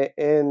here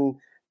in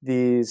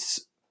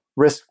these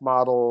risk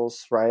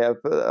models, right,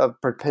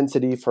 of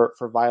propensity for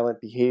violent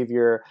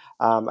behavior?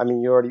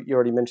 You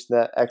already mentioned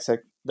the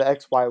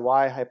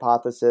XYY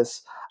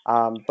hypothesis,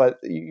 but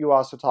you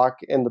also talk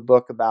in the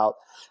book about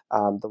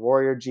the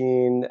warrior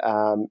gene,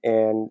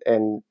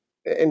 and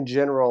in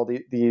general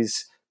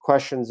these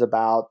questions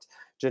about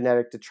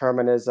genetic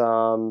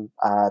determinism,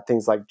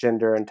 things like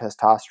gender and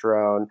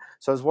testosterone.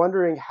 So I was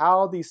wondering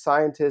how these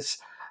scientists,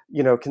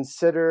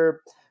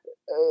 consider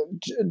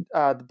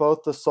both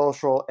the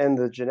social and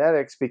the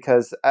genetics,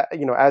 because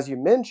as you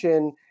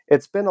mentioned,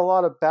 it's been a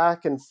lot of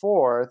back and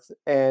forth,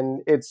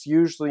 and it's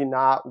usually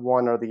not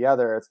one or the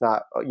other. It's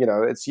not,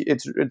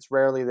 it's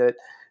rarely that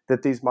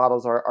that these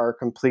models are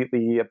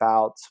completely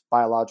about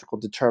biological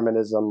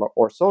determinism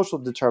or social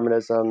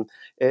determinism.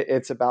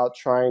 It's about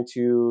trying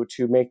to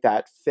make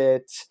that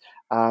fit,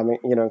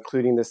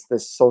 including this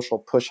social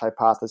push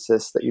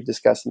hypothesis that you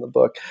discussed in the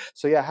book.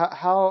 So yeah,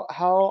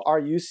 how are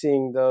you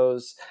seeing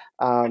those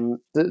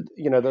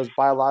those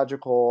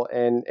biological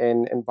and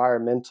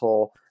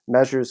environmental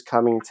measures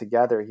coming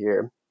together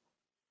here?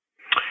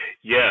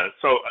 Yeah.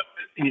 So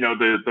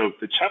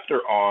the chapter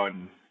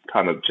on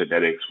kind of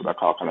genetics, what I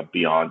call kind of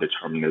beyond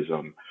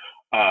determinism,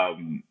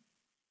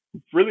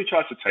 really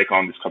tries to take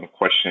on this kind of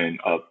question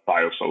of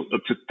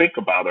to think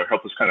about or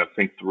help us kind of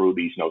think through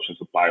these notions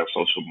of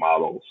biosocial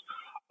models,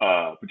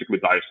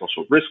 particularly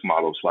biosocial risk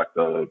models like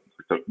the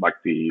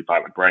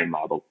violent brain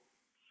model.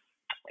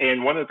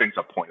 And one of the things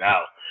I point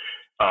out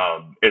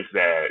is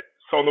that,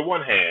 so on the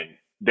one hand,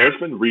 there's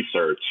been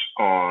research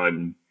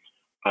on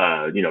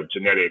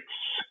genetics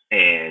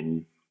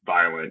and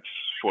violence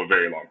for a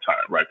very long time,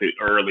 right?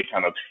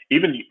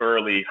 Even the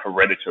early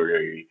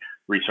hereditary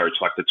research,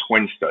 like the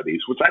twin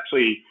studies, was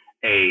actually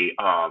a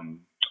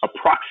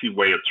proxy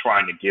way of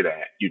trying to get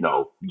at,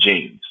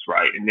 genes,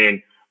 right? And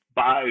then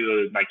by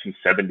the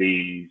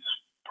 1970s,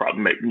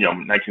 probably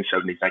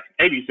 1970s,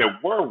 1980s, there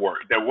was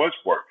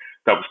work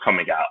that was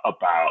coming out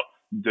about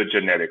the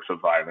genetics of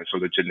violence or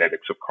the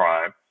genetics of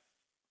crime,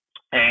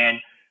 and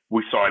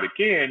we saw it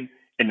again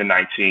in the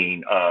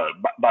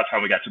by the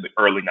time we got to the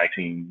early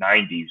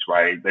 1990s,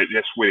 right?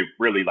 That's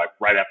really like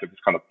right after this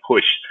kind of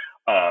push,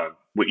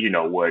 what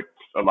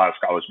a lot of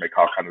scholars may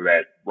call kind of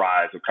that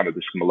rise of kind of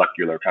this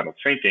molecular kind of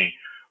thinking.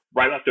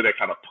 Right after that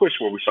kind of push,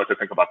 where we start to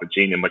think about the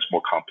gene in much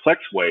more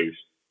complex ways,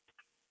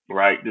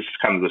 right? This is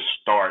kind of the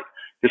start.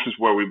 This is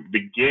where we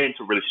begin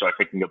to really start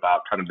thinking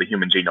about kind of the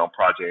Human Genome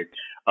Project.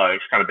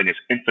 It's kind of in its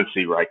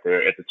infancy right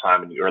there at the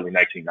time in the early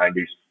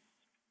 1990s.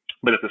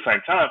 But at the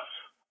same time,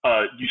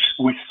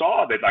 we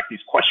saw that like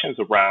these questions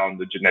around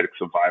the genetics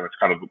of violence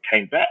kind of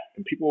came back,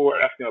 and people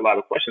were asking a lot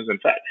of questions. In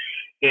fact,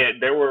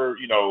 and there were,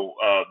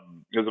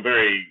 there's a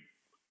very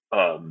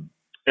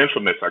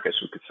infamous, I guess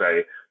we could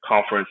say,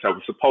 conference that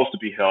was supposed to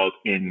be held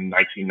in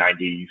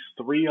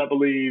 1993, I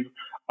believe,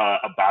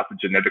 about the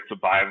genetics of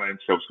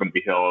violence. That was going to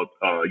be held,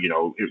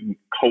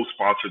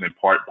 co-sponsored in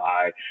part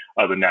by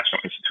the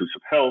National Institutes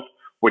of Health,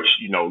 which,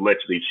 led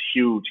to these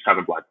huge kind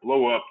of like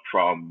blow up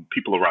from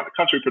people around the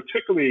country,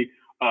 particularly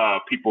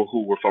people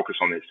who were focused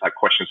on these like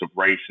questions of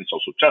race and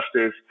social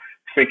justice,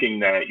 thinking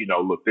that,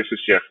 look, this is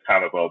just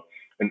kind of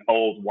an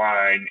old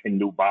wine in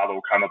new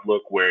bottle kind of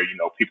look where,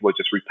 people are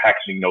just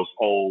repackaging those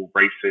old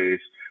racist,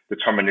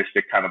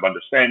 deterministic kind of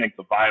understandings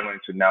of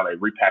violence, and now they're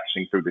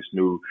repackaging through this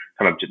new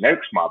kind of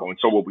genetics model. And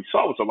so what we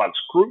saw was a lot of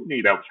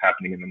scrutiny that was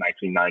happening in the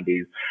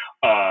 1990s,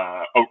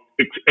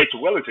 as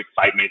well as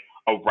excitement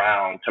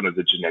around kind of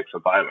the genetics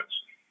of violence.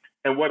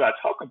 And what I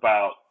talk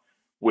about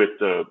with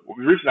the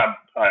reason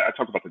I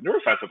talk about the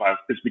neuroscience of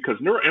violence is because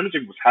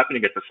neuroimaging was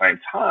happening at the same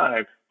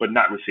time, but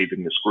not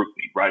receiving the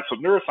scrutiny, right? So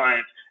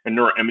neuroscience and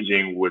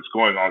neuroimaging was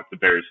going on at the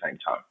very same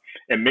time.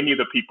 And many of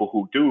the people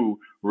who do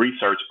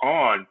research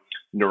on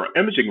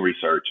neuroimaging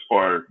research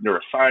or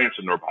neuroscience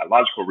or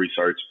neurobiological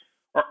research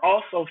are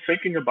also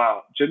thinking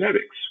about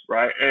genetics,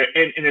 right?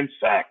 And in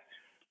fact,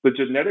 the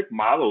genetic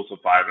models of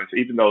violence,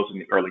 even those in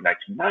the early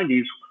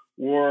 1990s,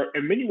 were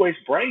in many ways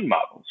brain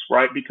models,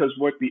 right? Because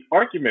what the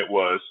argument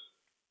was,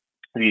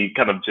 the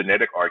kind of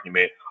genetic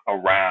argument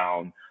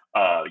around,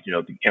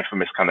 the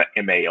infamous kind of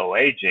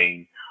MAOA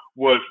gene,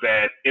 was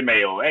that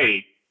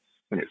MAOA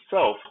in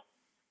itself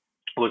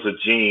was a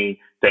gene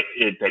that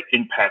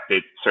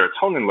impacted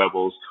serotonin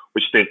levels,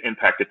 which then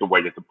impacted the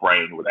way that the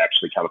brain would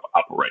actually kind of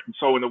operate. And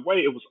so in a way,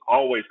 it was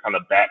always kind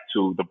of back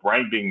to the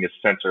brain being the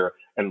center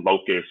and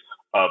locus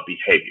of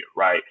behavior,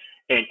 right?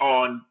 And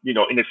on,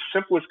 in its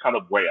simplest kind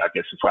of way, I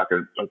guess, if I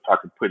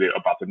could put it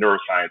about the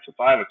neuroscience of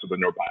violence or the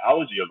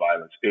neurobiology of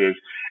violence, is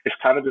it's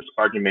kind of this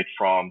argument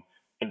from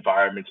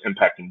environments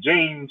impacting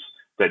genes,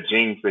 that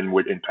genes then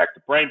would impact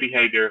the brain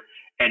behavior,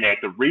 and that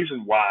the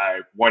reason why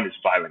one is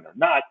violent or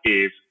not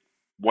is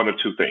one of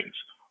two things.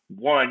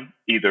 One,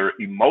 either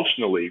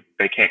emotionally,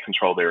 they can't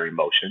control their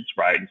emotions,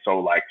 right? And so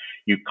like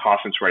you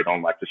concentrate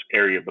on like this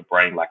area of the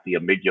brain, like the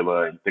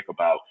amygdala, and think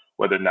about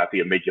whether or not the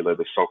amygdala,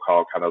 the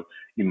so-called kind of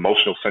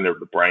emotional center of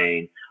the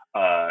brain,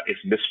 is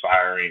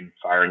misfiring,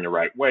 firing the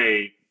right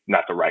way,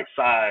 not the right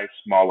size,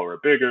 smaller or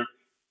bigger.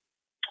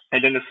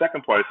 And then the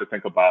second part is to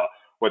think about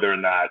whether or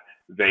not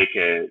their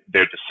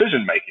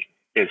decision-making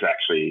is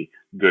actually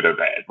good or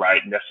bad,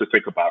 right? And that's to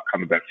think about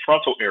kind of that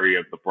frontal area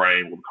of the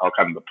brain, what we call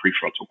kind of the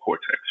prefrontal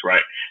cortex,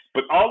 right?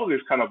 But all of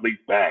this kind of leads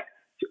back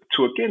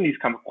to again, these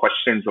kind of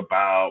questions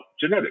about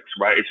genetics,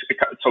 right?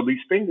 So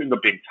these things end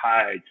up being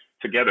tied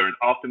together. And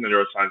often the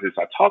neuroscientists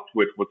I talked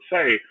with would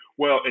say,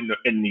 well,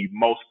 in the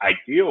most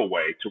ideal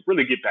way, to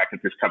really get back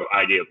into this kind of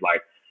idea of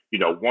like,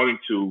 wanting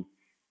to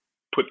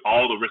put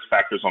all the risk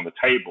factors on the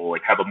table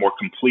and have a more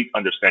complete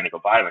understanding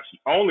of violence,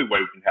 the only way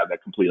we can have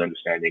that complete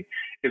understanding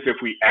is if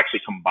we actually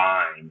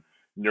combine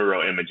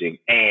neuroimaging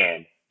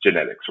and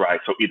genetics, right?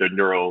 So either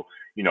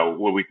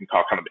what we can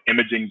call kind of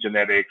imaging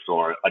genetics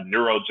or a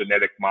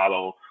neurogenetic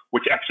model,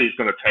 which actually is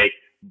going to take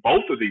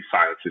both of these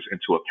sciences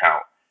into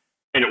account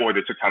in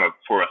order to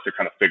for us to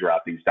figure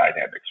out these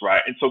dynamics,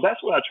 right? And so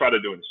that's what I try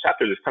to do in this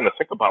chapter, is kind of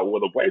think about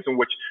the ways in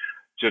which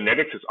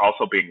genetics is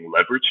also being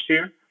leveraged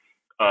here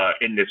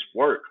in this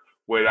work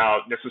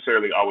without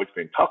necessarily always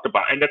being talked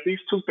about. And that these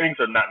two things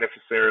are not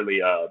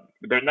necessarily,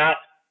 they're not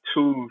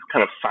two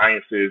kind of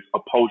sciences,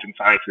 opposing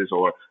sciences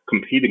or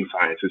competing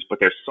sciences, but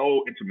they're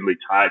so intimately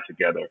tied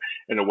together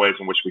in the ways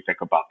in which we think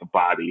about the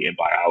body and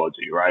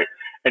biology, right?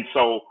 And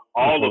so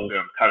all of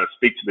them kind of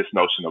speak to this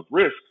notion of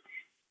risk,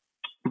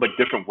 but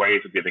different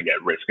ways of getting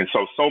at risk. And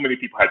so many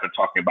people have been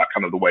talking about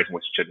kind of the ways in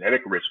which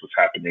genetic risk was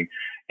happening.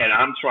 And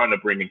I'm trying to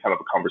bring in kind of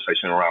a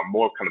conversation around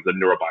more of kind of the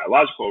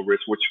neurobiological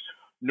risk,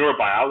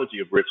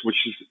 neurobiology of risk, which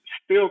is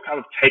still kind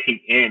of taking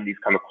in these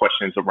kind of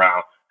questions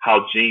around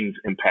how genes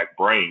impact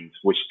brains,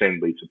 which then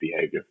lead to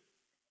behavior.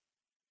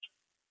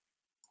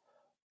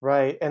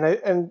 Right,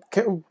 and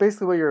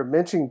basically what you're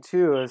mentioning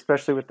too,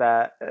 especially with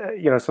that,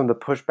 some of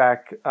the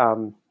pushback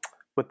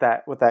with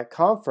that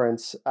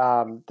conference,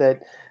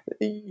 that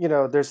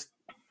there's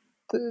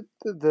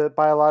the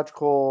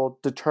biological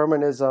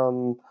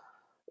determinism,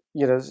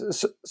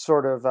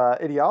 sort of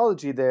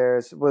ideology.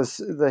 There was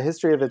the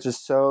history of it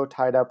just so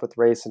tied up with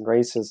race and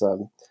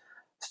racism.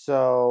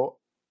 So,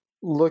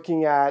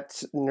 looking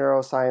at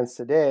neuroscience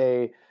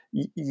today,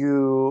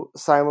 you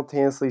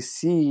simultaneously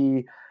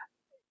see,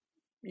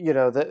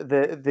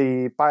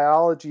 the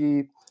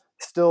biology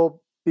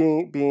still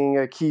being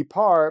a key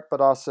part,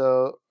 but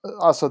also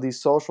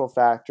these social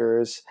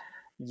factors.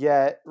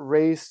 Yet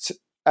race,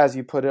 as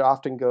you put it,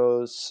 often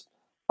goes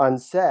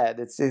unsaid.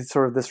 It's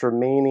sort of this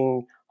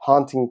remaining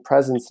haunting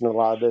presence in a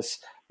lot of this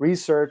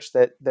research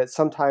that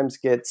sometimes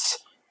gets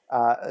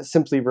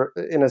simply,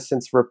 in a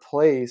sense,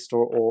 replaced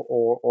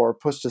or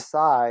pushed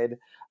aside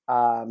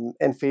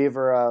in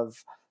favor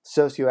of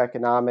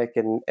socioeconomic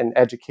and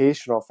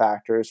educational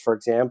factors, for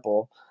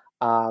example.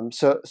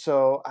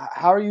 So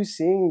how are you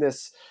seeing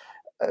this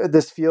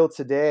field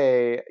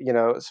today?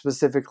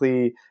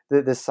 Specifically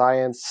the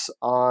science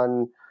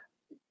on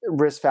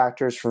risk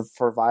factors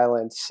for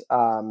violence.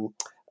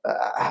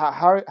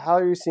 How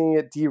are you seeing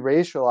it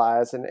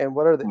deracialized, and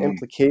what are the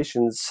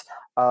implications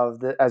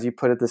of as you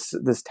put it,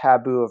 this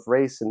taboo of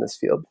race in this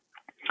field?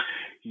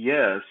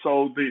 Yeah.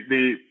 So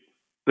the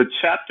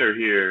chapter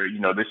here,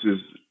 this is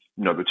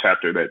the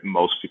chapter that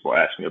most people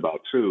ask me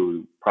about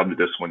too. Probably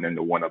this one and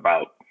the one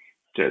about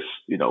just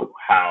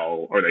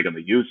how are they going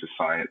to use the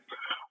science.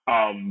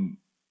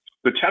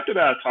 The chapter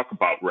that I talk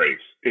about race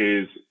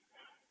is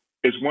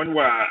one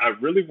where I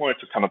really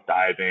wanted to kind of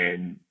dive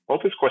in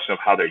both this question of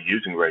how they're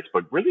using race,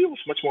 but really it was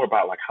much more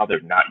about like how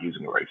they're not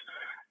using race.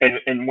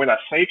 And when I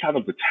say kind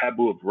of the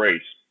taboo of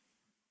race,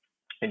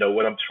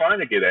 what I'm trying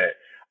to get at,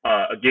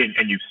 again,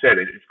 and you said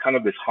it, it's kind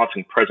of this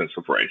haunting presence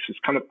of race. It's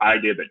kind of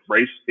idea that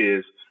race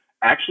is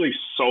actually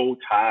so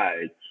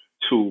tied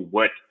to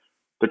what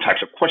the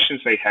types of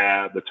questions they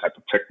have, the type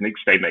of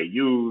techniques they may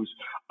use,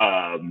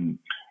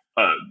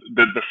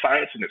 the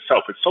science in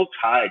itself. It's so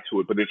tied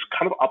to it, but it's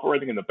kind of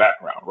operating in the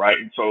background, right?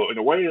 And so in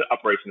a way it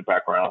operates in the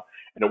background,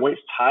 and the way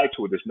it's tied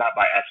to it is not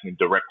by asking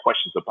direct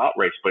questions about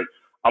race, but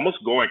almost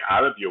going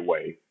out of your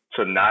way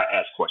to not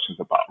ask questions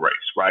about race,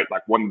 right?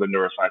 Like one of the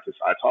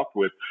neuroscientists I talked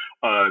with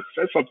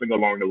said something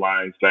along the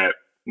lines that,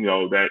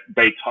 that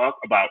they talk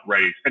about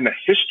race and the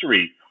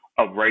history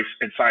of race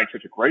and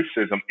scientific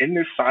racism in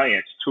this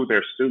science to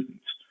their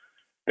students.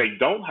 They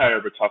don't,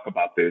 however, talk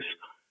about this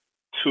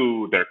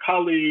to their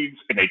colleagues,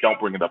 and they don't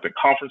bring it up in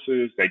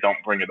conferences. They don't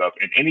bring it up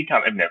in any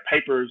kind in their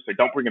papers. They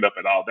don't bring it up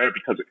at all there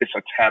because it's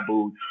a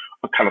taboo,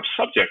 a kind of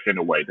subject in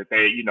a way that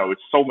they,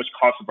 it's so much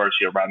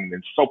controversy around it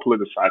and so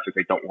politicized that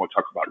they don't want to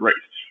talk about race,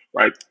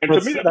 right? And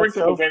to me, that brings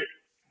up a very.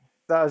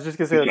 I was just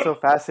going to say that's so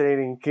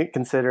fascinating,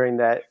 considering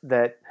that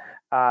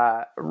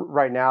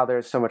right now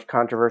there's so much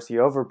controversy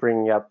over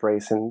bringing up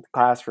race in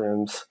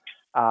classrooms.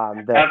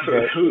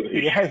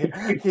 Absolutely.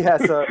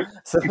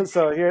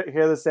 So here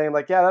they're saying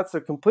like, yeah, that's a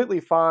completely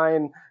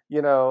fine,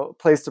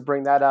 place to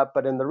bring that up.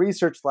 But in the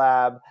research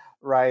lab,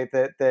 right,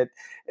 that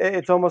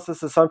it's almost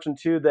this assumption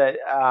too that,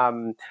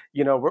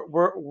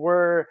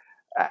 we're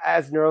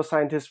as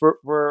neuroscientists,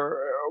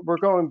 we're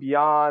going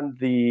beyond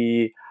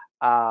the,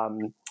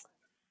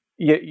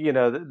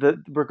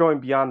 we're going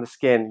beyond the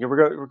skin.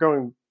 We're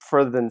going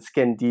further than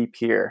skin deep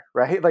here,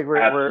 right? Like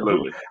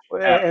absolutely.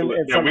 And we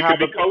could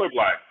be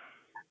colorblind.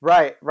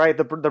 Right.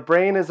 The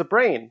brain is a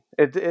brain.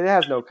 It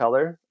has no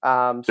color.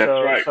 That's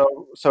right.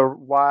 So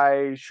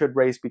why should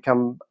race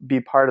be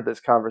part of this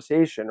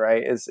conversation?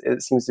 Right?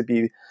 It seems to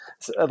be,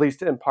 at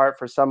least in part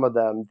for some of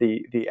them,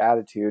 the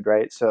attitude.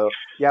 Right. So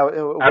yeah.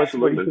 What do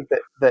you think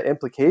the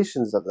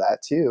implications of that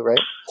too?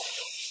 Right.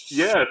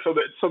 Yeah. So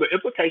the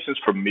implications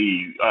for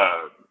me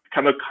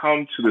kind of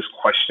come to this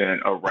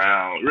question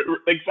around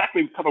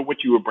exactly kind of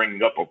what you were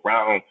bringing up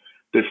around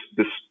this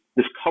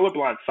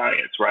colorblind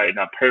science, right? And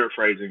I'm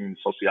paraphrasing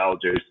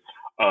sociologist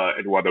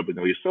Eduardo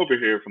Benillas Silva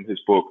here from his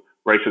book,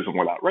 Racism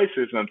Without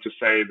Racism, to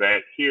say that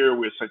here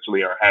we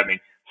essentially are having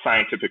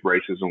scientific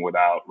racism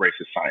without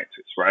racist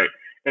scientists, right?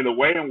 And the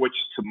way in which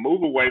to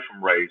move away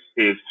from race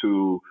is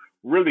to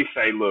really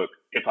say, look,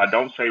 if I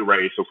don't say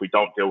race, if we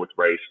don't deal with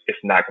race, it's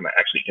not going to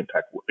actually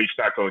impact. It's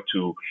not going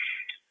to.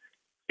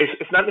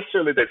 It's not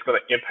necessarily that it's going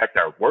to impact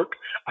our work.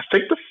 I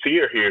think the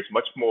fear here is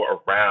much more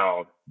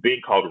around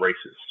being called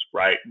racist,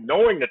 right?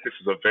 Knowing that this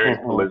is a very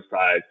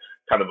politicized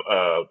kind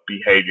of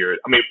behavior.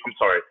 I mean, I'm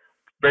sorry,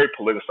 very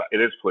politicized. It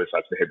is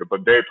politicized behavior,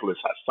 but very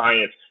politicized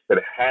science that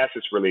it has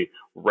this really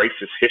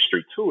racist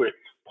history to it.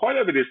 Part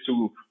of it is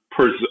to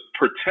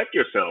protect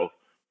yourself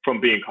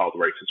from being called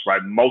racist,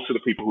 right? Most of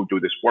the people who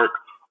do this work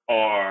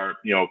are,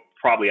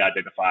 probably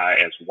identify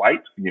as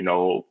white,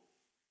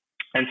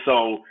 and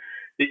so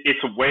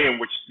it's a way in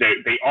which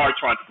they are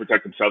trying to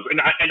protect themselves.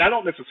 And I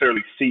don't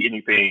necessarily see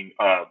anything.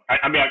 I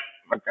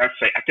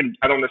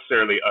don't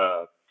necessarily.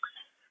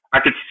 I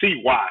could see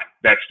why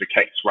that's the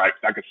case, right?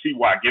 I could see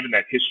why, given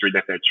that history,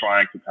 that they're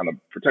trying to kind of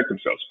protect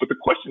themselves. But the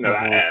question that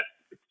I ask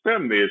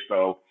them is,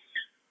 though,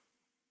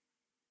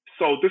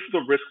 so this is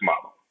a risk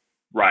model,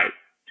 right?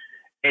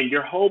 And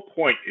your whole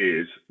point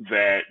is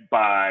that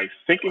by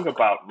thinking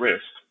about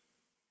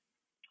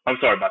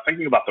by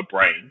thinking about the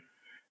brain,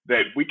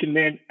 that we can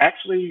then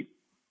actually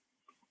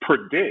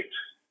predict,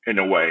 in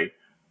a way,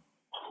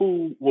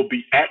 who will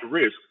be at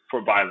risk for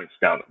violence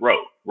down the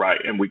road, right?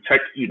 And we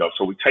take,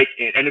 so we take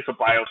in, and it's a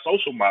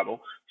biosocial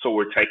model, so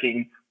we're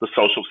taking the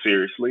social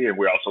seriously, and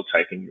we're also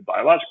taking the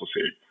biological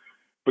seriously.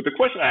 But the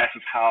question I ask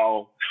is,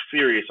 how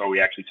serious are we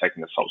actually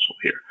taking the social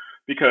here?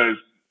 Because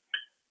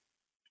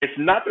it's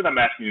not that I'm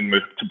asking you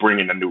to bring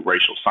in a new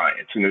racial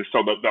science. And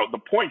so the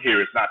point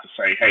here is not to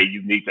say, hey,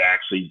 you need to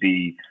actually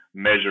be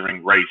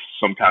measuring race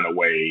some kind of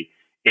way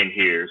in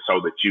here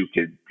so that you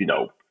could,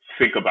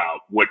 think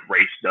about what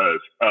race does,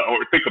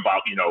 or think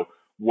about,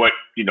 what,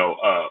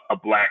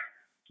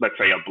 let's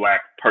say a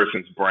black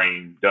person's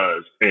brain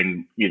does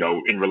in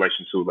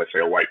relation to, let's say,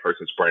 a white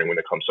person's brain when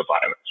it comes to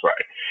violence,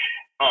 right?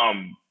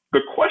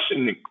 The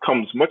question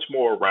comes much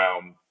more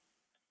around,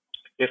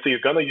 if you're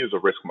going to use a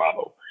risk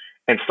model,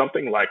 and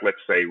something like, let's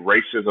say,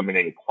 racism and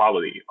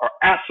inequality are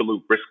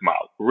absolute risk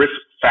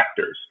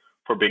factors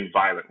for being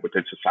violent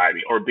within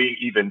society, or being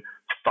even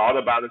thought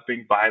about as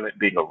being violent,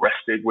 being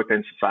arrested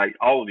within society,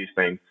 all of these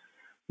things.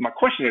 My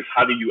question is,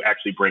 how do you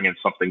actually bring in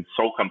something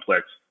so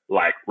complex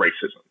like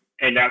racism?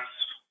 And that's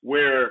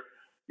where,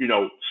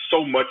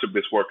 so much of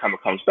this work kind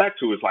of comes back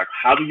to, is like,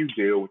 how do you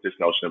deal with this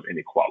notion of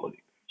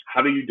inequality?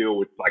 How do you deal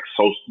with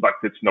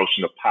this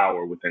notion of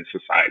power within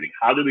society?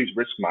 How do these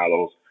risk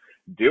models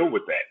deal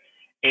with that?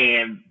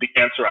 And the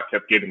answer I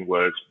kept getting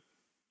was,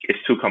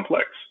 it's too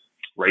complex.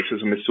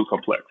 Racism is too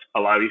complex. A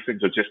lot of these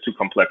things are just too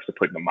complex to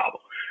put in a model.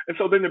 And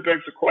so then it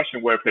begs the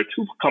question, where if they're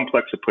too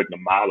complex to put in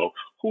a model,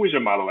 who is your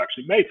model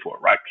actually made for,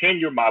 right? Can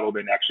your model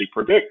then actually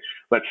predict,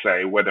 let's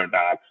say, whether or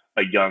not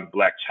a young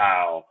black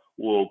child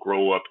will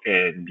grow up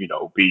and,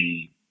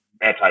 be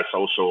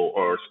antisocial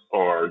or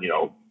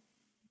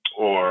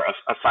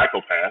a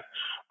psychopath?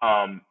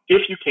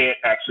 If you can't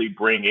actually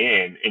bring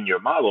in your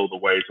model the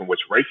ways in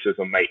which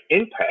racism may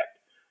impact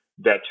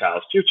that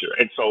child's future.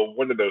 And so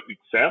one of the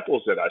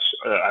examples that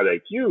I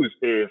like to use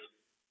is,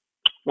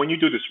 when you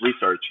do this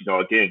research,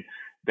 again,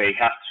 they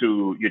have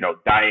to,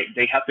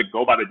 they have to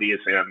go by the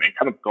DSM and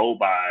kind of go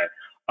by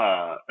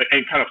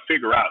and kind of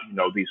figure out,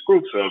 these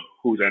groups of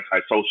who's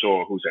antisocial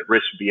or who's at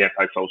risk to be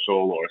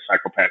antisocial or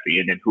psychopathy,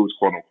 and then who's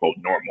quote unquote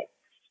normal.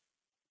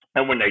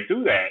 And when they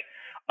do that,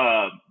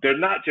 they're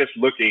not just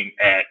looking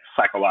at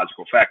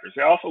psychological factors.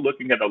 They're also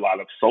looking at a lot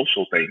of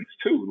social things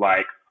too,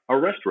 like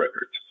arrest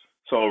records.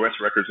 So arrest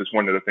records is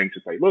one of the things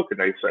that they look, and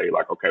they say,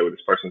 like, okay, well, this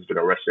person's been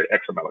arrested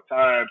X amount of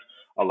times,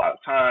 a lot of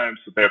times.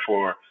 So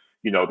therefore,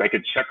 they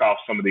can check off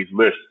some of these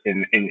lists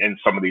in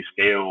some of these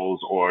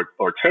scales or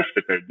tests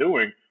that they're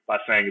doing by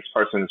saying this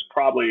person is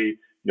probably,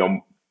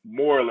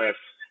 more or less,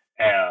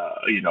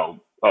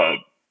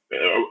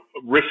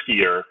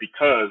 riskier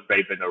because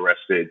they've been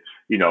arrested,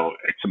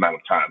 X amount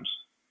of times.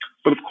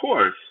 But of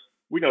course,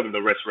 we know that the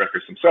arrest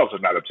records themselves are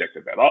not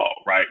objective at all,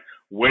 right?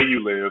 Where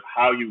you live,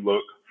 how you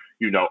look,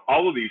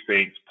 all of these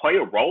things play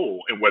a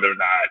role in whether or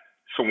not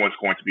someone's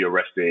going to be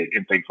arrested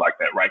and things like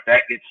that, right?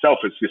 That itself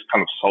is just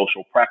kind of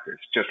social practice,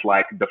 just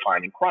like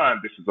defining crime.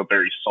 This is a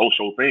very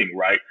social thing,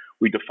 right?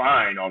 We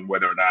define on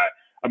whether or not,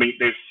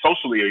 there's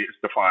socially it's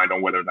defined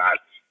on whether or not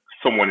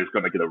someone is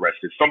going to get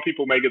arrested. Some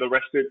people may get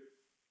arrested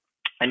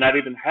and not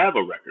even have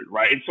a record,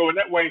 right? And so in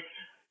that way,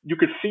 you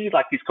could see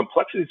like these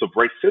complexities of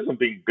racism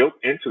being built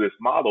into this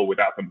model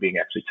without them being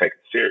actually taken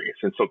serious.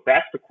 And so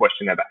that's the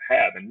question that I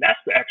have. And that's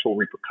the actual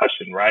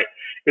repercussion, right?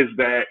 Is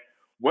that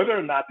whether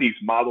or not these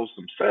models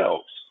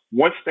themselves,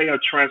 once they are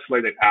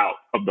translated out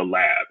of the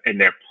lab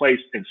and they're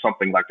placed in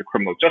something like the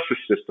criminal justice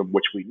system,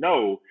 which we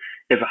know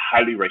is a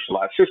highly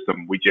racialized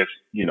system. We just,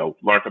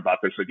 learned about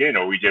this again,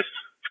 or we just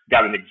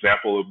got an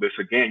example of this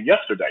again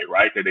yesterday,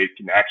 right? That it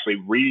can actually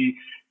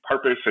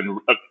repurpose and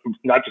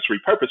not just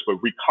repurpose,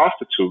 but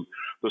reconstitute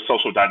the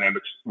social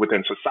dynamics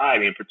within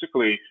society, and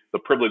particularly the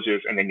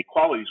privileges and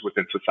inequalities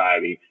within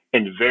society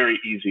in very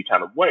easy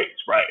kind of ways,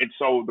 right? And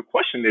so the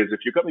question is,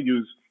 if you're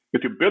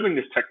building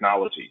this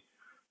technology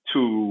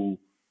to,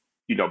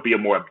 be a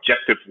more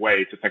objective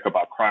way to think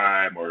about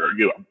crime, or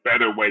a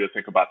better way to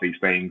think about these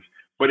things,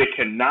 but it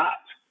cannot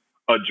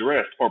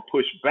address or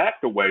push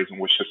back the ways in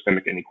which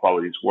systemic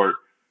inequalities work,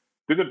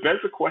 then it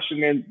begs the question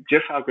then,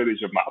 just how good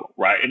is your model,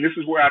 right? And this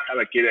is where I kind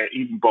of get at,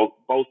 even both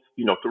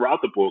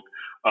throughout the book,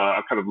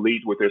 I kind of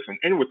lead with this and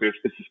end with this.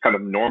 It's this kind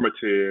of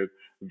normative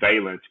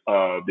valence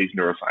of these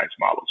neuroscience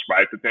models,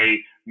 right? That they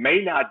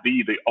may not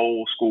be the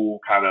old school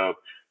kind of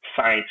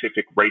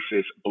scientific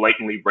racist,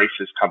 blatantly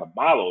racist kind of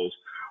models,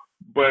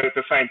 but at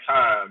the same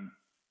time,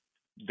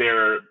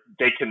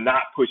 they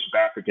cannot push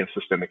back against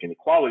systemic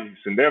inequalities,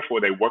 and therefore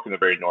they work in a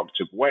very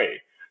normative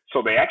way.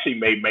 So they actually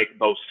may make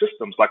those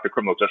systems, like the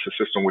criminal justice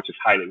system, which is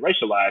highly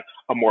racialized,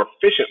 a more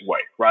efficient way,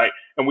 right?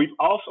 And we've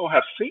also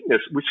have seen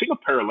this. We've seen a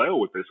parallel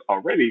with this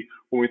already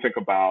when we think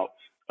about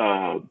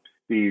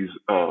these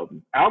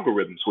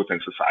algorithms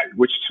within society,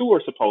 which too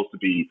are supposed to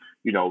be,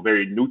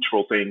 very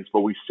neutral things,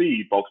 but we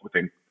see both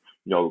within,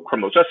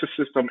 criminal justice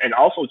system and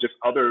also just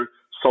other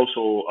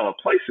social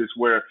places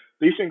where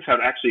these things have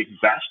actually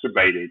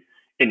exacerbated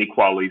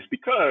inequalities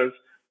because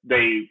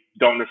they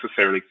don't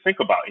necessarily think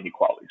about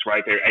inequalities,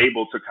 right? They're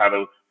able to kind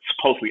of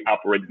supposedly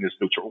operate in this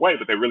neutral way,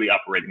 but they're really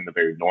operating in a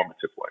very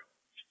normative way.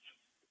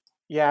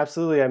 Yeah,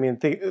 absolutely. I mean,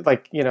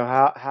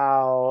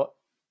 how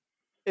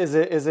is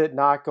it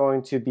not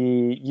going to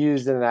be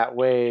used in that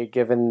way,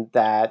 given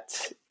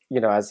that,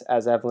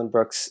 as Evelyn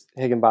Brooks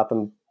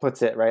Higginbotham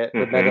puts it, right,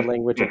 the meta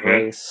language of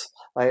race,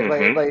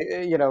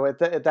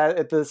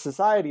 if the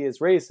society is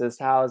racist,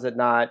 how is it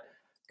not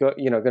going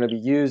to be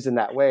used in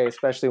that way,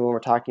 especially when we're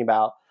talking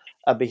about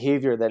a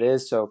behavior that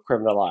is so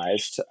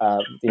criminalized,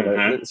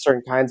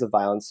 certain kinds of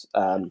violence.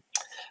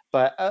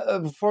 But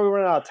before we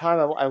run out of time,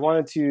 I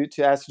wanted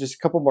to ask you just a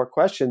couple more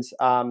questions.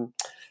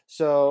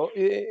 So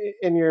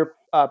in your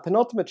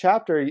penultimate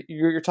chapter,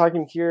 you're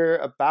talking here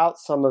about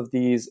some of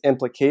these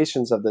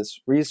implications of this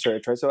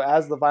research, right? So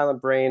as the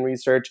violent brain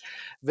research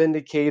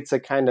vindicates a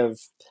kind of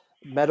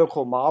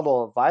medical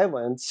model of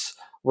violence,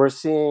 we're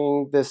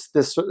seeing this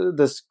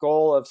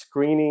goal of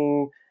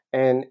screening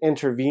and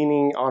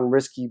intervening on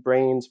risky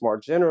brains more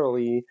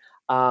generally.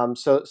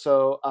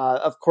 So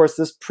of course,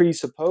 this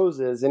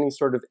presupposes any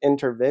sort of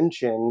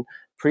intervention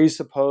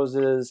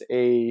presupposes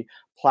a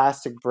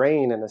plastic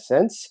brain, in a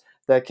sense,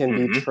 that can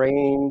be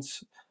trained.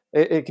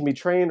 It can be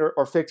trained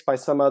or fixed by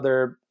some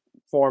other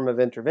form of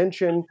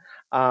intervention.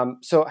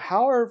 So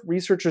how are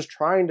researchers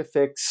trying to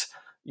fix,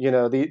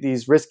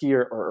 these risky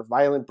or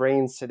violent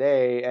brains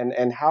today,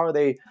 and how are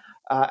they,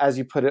 as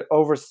you put it,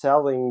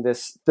 overselling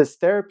this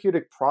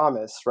therapeutic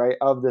promise, right,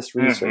 of this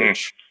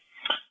research?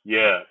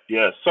 Yeah.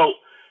 So,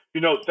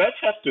 that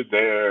chapter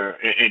there,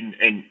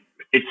 and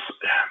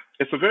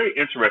it's a very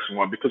interesting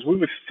one, because we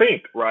would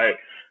think, right,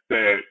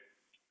 that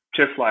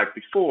just like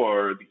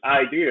before, the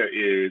idea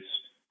is,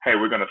 hey,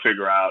 we're going to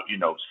figure out,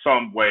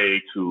 some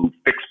way to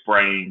fix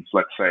brains,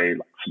 let's say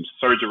like some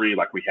surgery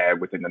like we had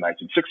within the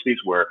 1960s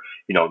where,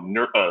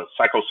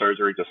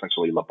 psychosurgery,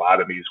 essentially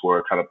lobotomies,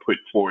 were kind of put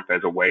forth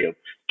as a way of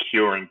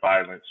curing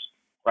violence,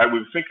 right?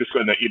 We think it's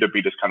going to either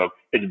be this kind of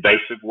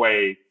invasive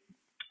way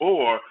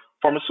or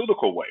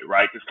pharmaceutical way,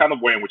 right? This kind of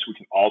way in which we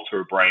can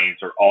alter brains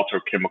or alter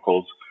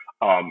chemicals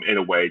in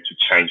a way to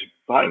change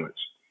violence.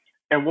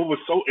 And what was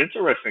so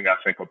interesting, I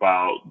think,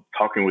 about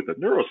talking with the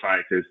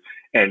neuroscientists,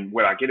 and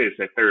what I get is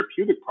that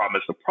therapeutic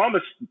promise.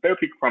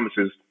 Therapeutic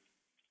promises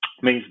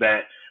means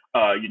that,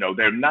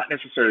 they're not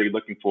necessarily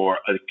looking for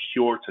a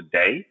cure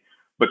today,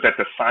 but that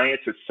the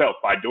science itself,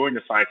 by doing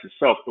the science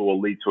itself, it will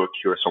lead to a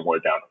cure somewhere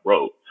down the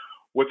road.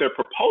 What they're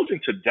proposing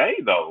today,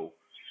 though,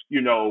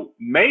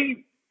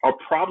 are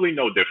probably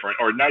no different,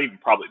 or not even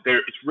probably,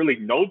 it's really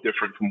no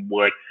different from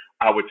what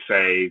I would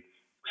say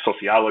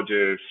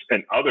sociologists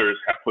and others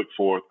have put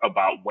forth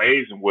about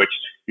ways in which,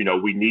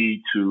 we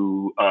need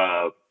to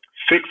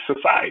fix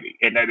society.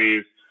 And that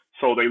is,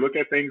 so they look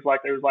at things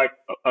like there's like,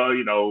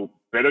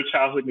 better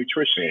childhood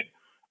nutrition,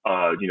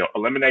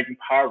 eliminating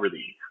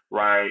poverty,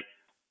 right?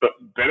 But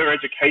better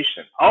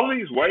education, all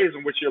these ways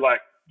in which you're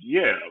like,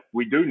 yeah,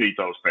 we do need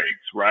those things,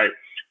 right?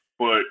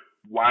 But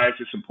why is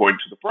this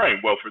important to the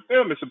brain? Well, for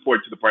them, it's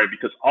important to the brain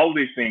because all of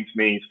these things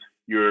means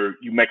you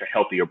make a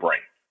healthier brain,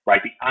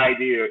 right? The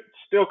idea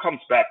still comes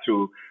back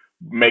to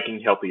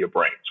making healthier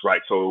brains,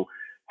 right? So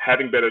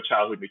having better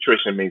childhood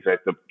nutrition means that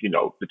the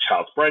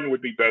child's brain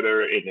would be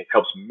better, and it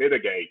helps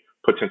mitigate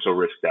potential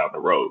risk down the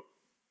road,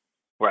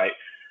 right?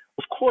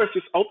 Of course,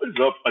 this opens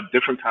up a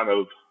different kind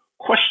of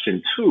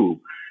question too,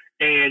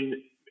 and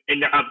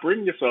I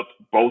bring this up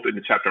both in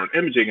the chapter on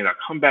imaging, and I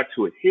come back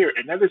to it here,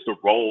 and that is the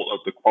role of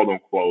the quote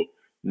unquote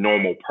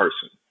normal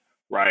person,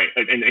 right?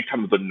 And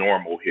kind of the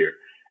normal here.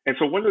 And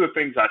so one of the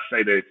things I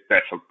say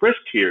that's a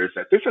risk here is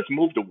that this has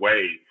moved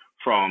away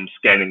from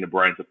scanning the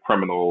brains of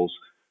criminals,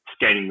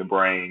 scanning the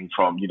brain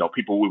from,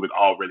 people we would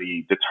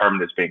already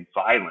determine as being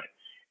violent.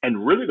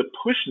 And really the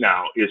push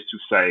now is to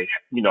say,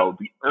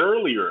 the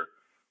earlier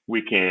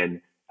we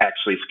can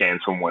actually scan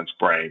someone's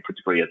brain,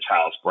 particularly a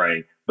child's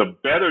brain, the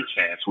better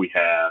chance we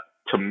have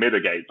to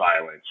mitigate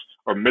violence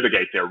or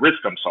mitigate their risk,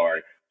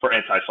 for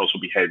antisocial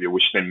behavior,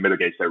 which then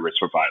mitigates their risk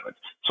for violence.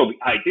 So the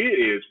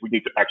idea is we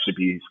need to actually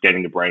be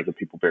scanning the brains of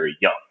people very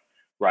young,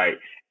 right?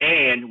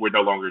 And we're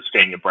no longer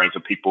scanning the brains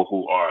of people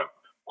who are,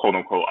 quote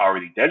unquote,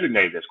 already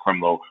designated as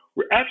criminal.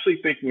 We're actually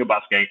thinking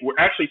about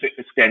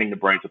scanning the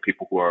brains of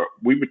people who are,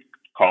 we would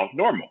call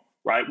normal,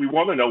 right? We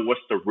want to know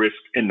what's the risk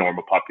in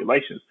normal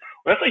populations.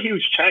 Well, that's a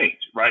huge change,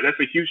 right? That's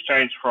a huge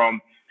change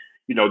from,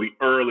 the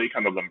early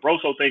kind of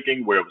Lombroso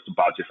thinking where it was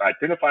about just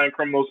identifying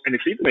criminals. And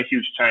it's even a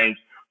huge change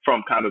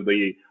from kind of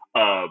the,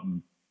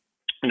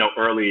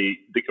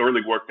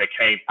 early work that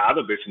came out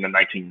of this in the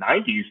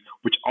 1990s,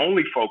 which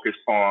only focused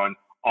on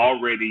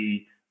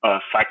already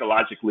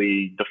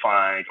psychologically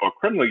defined or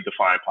criminally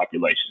defined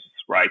populations,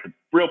 right? The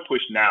real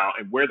push now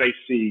and where they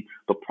see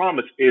the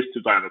promise is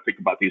to kind of think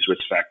about these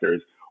risk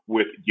factors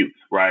with youth,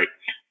 right?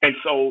 And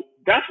so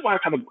that's why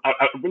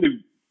I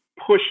really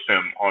push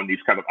them on these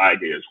kind of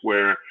ideas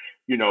where,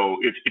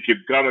 if you're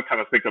going to kind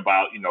of think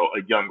about,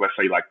 a young, let's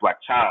say like Black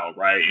child,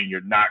 right? And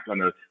you're not going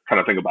to kind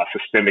of think about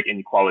systemic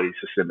inequality,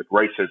 systemic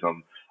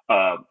racism,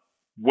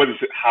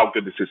 how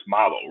good is this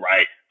model,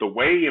 right? The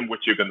way in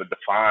which you're going to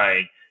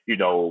define,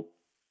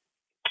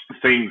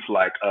 things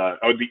like,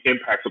 or the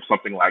impacts of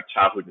something like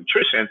childhood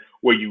nutrition,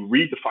 where you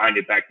redefine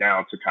it back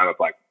down to kind of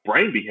like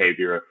brain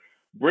behavior,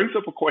 brings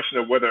up a question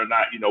of whether or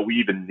not, we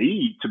even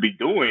need to be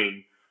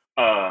doing,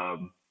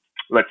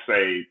 let's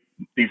say,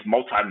 these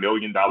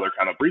multi-million-dollar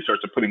kind of research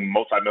or putting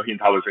multi-million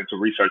dollars into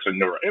research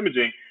and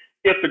neuroimaging,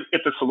 if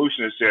the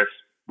solution is just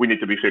we need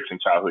to be fixing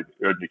childhood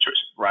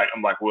nutrition, right?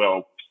 I'm like,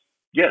 well,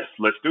 yes,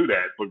 let's do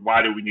that, but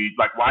why do we need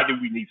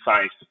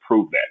science to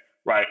prove that,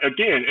 right?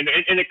 Again,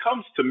 and it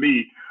comes to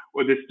me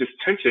with this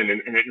tension,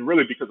 and it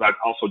really because I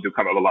also do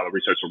kind of a lot of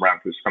research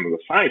around this kind of the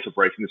science of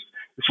race, and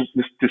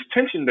this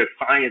tension that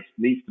science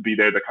needs to be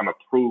there to kind of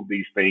prove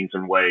these things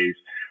in ways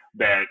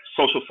that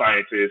social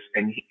scientists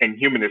and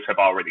humanists have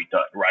already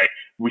done, right?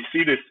 We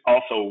see this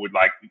also with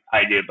like the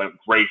idea that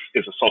race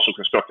is a social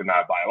construct and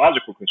not a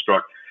biological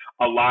construct.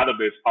 A lot of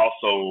this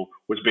also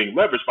was being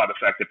leveraged by the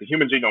fact that the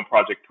Human Genome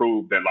Project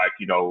proved that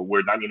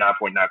we're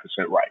 99.9%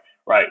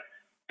 right?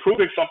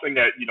 Proving something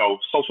that,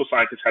 social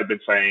scientists had been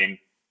saying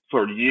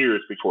for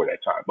years before that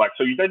time.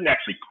 So you didn't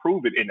actually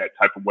prove it in that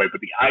type of way,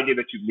 but the idea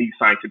that you need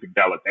scientific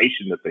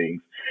validation of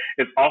things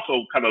is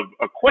also kind of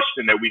a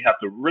question that we have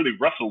to really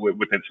wrestle with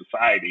within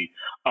society,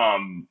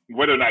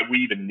 whether or not we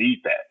even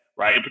need that,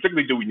 right? And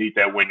particularly do we need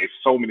that when it's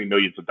so many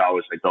millions of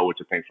dollars that go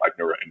into things like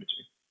neuroimaging?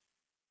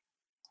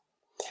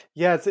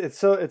 Yeah, it's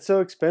so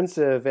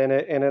expensive, and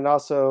it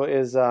also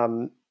is,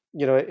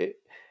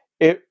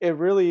 it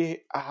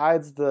really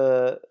hides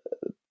the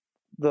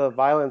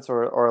violence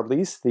or at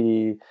least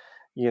the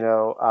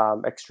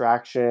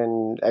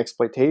extraction,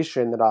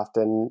 exploitation that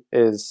often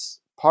is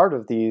part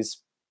of the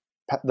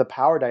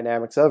power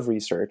dynamics of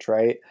research,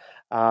 right?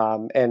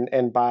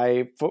 And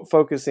by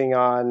focusing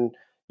on,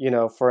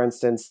 for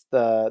instance,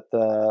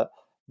 the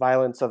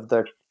violence of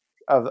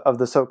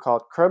the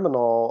so-called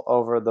criminal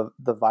over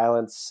the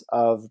violence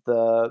of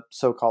the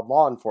so-called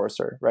law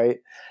enforcer, right?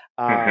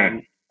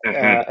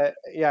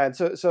 Yeah, and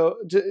so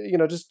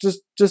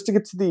just to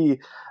get to the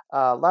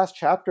last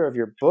chapter of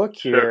your book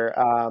here,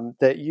 sure.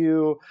 That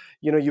you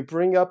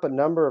bring up a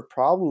number of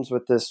problems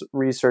with this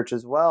research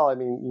as well. I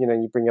mean,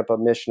 you bring up a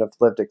mission of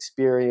lived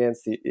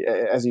experience,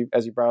 as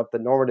you brought up the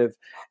normative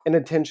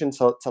inattention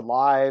to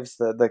lives,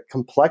 the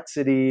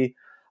complexity,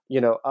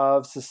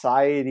 of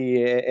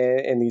society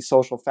and these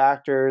social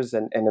factors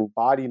and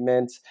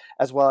embodiment,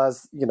 as well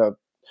as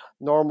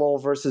normal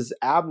versus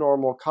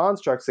abnormal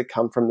constructs that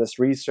come from this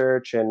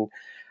research and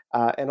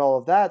all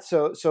of that.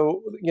 So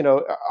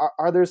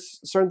are there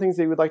certain things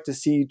that you would like to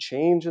see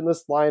change in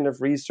this line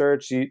of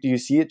research? Do you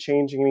see it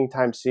changing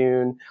anytime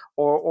soon,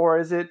 or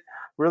is it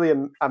really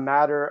a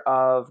matter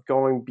of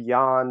going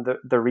beyond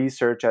the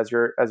research, as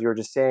you're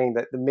just saying,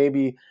 that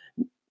maybe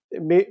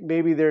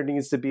there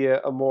needs to be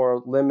a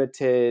more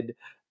limited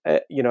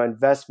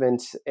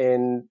investment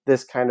in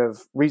this kind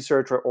of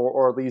research,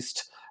 or at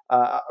least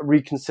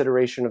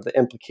reconsideration of the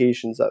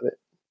implications of it?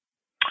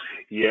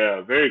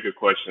 Yeah, very good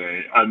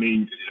question. I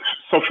mean,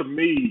 so for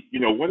me,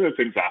 one of the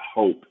things I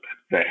hope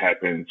that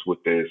happens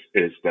with this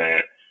is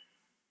that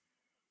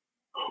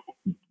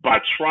by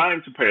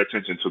trying to pay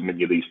attention to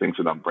many of these things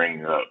that I'm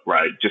bringing up,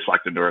 right, just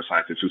like the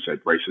neuroscientists who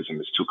said racism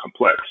is too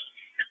complex,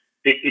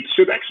 it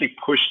should actually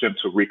push them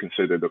to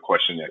reconsider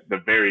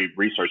the very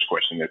research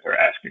question that they're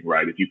asking,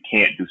 right? If you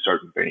can't do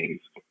certain things,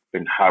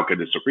 then how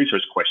good is the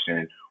research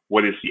question?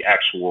 What is the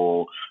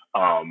actual,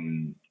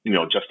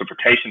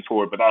 justification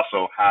for it? But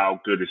also,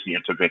 how good is the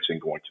intervention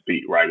going to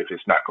be, right? If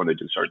it's not going to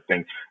do certain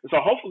things. And so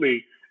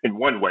hopefully, in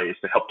one way, is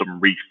to help them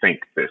rethink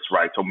this,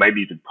 right? So maybe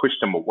even push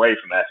them away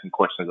from asking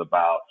questions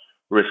about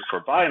risk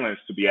for violence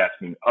to be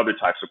asking other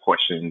types of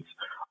questions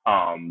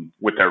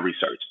with their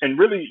research. And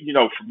really,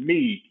 for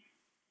me,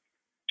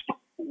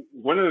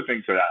 one of the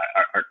things that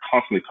I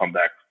constantly come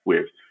back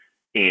with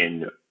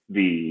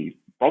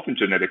both in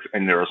genetics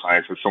and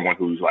neuroscience, as someone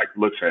who's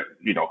looks at,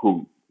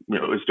 who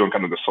is doing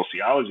kind of the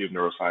sociology of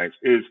neuroscience,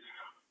 is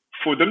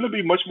for them to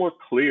be much more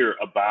clear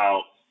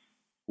about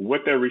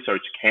what their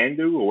research can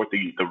do, or what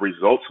the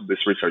results of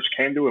this research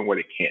can do and what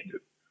it can't do,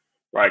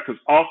 right?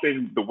 Because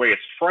often the way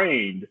it's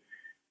framed,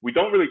 we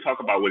don't really talk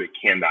about what it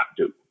cannot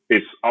do.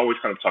 It's always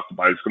kind of talked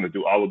about it's going to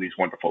do all of these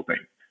wonderful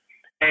things.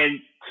 And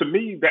to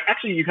me, that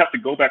actually you have to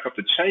go back up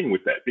the chain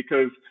with that,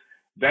 because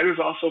that is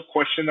also a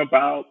question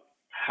about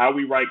how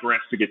we write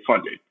grants to get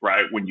funded,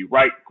 right? When you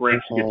write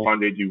grants to get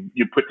funded,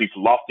 you put these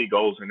lofty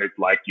goals in it,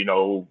 like, you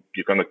know,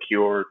 you're going to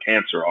cure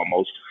cancer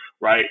almost,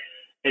 right?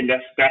 And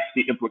that's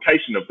the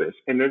implication of this.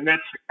 And then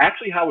that's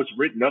actually how it's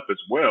written up as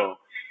well.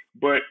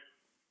 But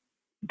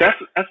that's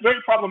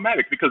very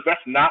problematic, because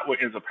that's not what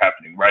ends up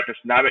happening, right? That's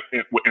not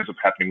what ends up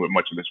happening with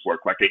much of this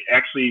work. Like, it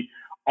actually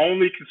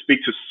only can speak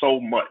to so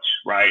much,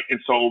 right? And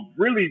so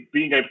really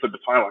being able to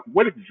define, like,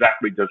 what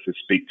exactly does this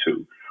speak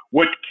to?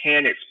 What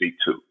can it speak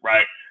to,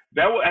 right?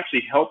 That will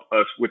actually help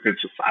us within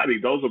society,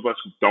 those of us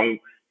who don't,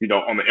 you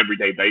know, on an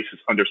everyday basis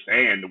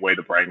understand the way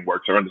the brain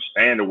works, or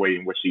understand the way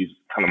in which these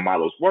kind of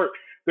models work,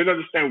 then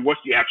understand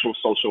what's the actual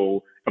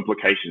social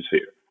implications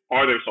here.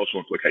 Are there social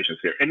implications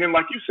here? And then,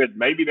 like you said,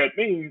 maybe that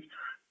means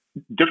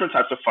different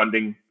types of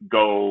funding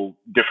go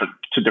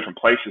to different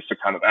places to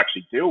kind of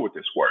actually deal with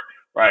this work,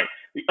 right?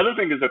 The other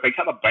thing is that they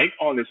kind of bank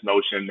on this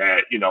notion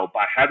that, you know,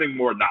 by having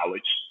more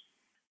knowledge,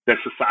 that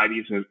society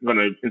is going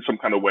to, in some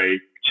kind of way,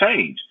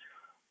 change.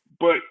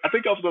 But I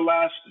think over the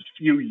last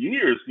few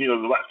years, you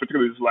know,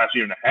 particularly this last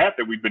year and a half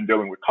that we've been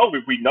dealing with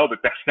COVID, we know that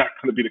that's not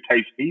going to be the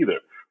case either,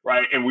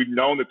 right? And we've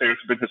known that there's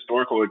been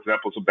historical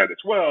examples of that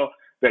as well,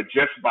 that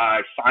just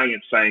by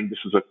science saying this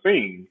is a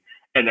thing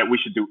and that we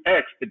should do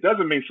X, it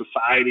doesn't mean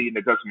society, and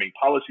it doesn't mean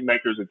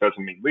policymakers, it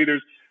doesn't mean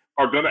leaders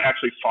are going to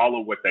actually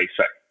follow what they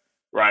say,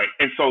 right?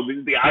 And so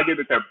the idea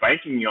that they're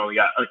banking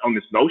on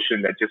this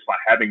notion that just by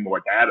having more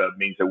data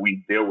means that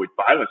we deal with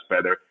violence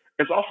better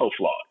is also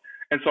flawed.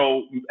 And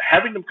so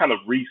having them kind of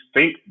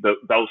rethink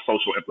those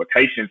social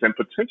implications, and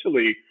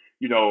potentially,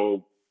 you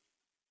know,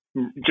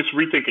 just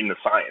rethinking the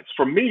science.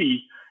 For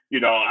me, you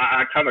know,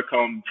 I kind of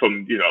come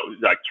from, you know,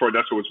 like Troy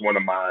Duster was one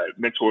of my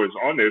mentors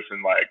on this,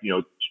 and like, you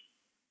know,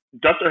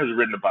 Duster has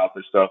written about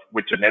this stuff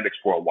with genetics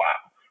for a while,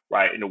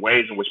 right? In the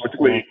ways in which,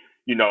 particularly,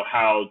 you know,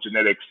 how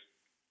genetics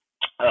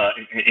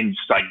and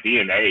just like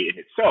DNA in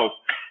itself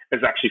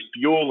is actually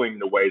fueling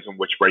the ways in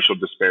which racial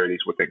disparities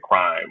within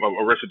crime,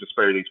 or racial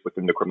disparities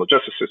within the criminal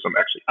justice system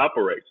actually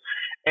operates.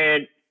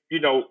 And,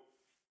 you know,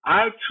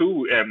 I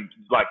too am,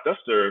 like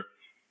Duster,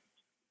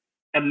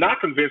 am not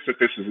convinced that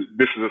this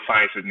is a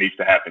science that needs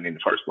to happen in the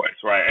first place,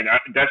 right? And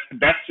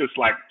that's just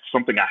like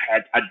something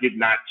I did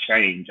not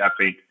change, I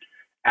think,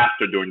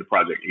 after doing the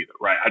project either,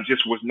 right? I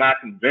just was not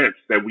convinced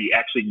that we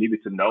actually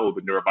needed to know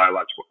the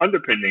neurobiological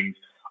underpinnings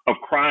of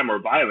crime or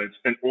violence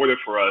in order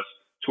for us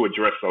to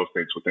address those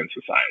things within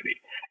society.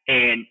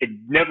 And it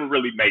never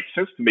really made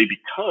sense to me,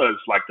 because,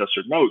 like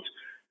Duster notes,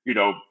 you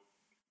know,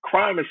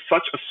 crime is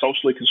such a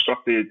socially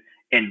constructed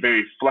and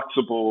very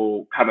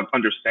flexible kind of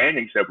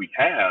understandings that we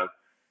have,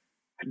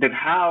 then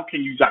how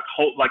can you like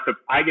hold, like the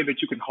idea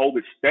that you can hold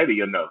it steady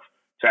enough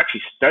to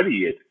actually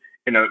study it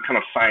in a kind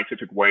of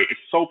scientific way is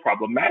so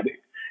problematic.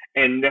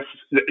 And that's,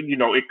 you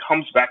know, it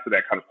comes back to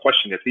that kind of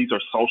question, that these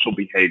are social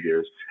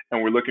behaviors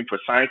and we're looking for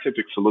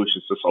scientific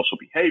solutions to social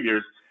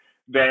behaviors,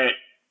 that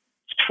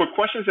for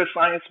questions that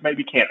science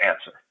maybe can't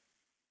answer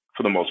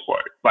for the most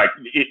part. Like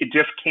it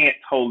just can't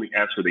totally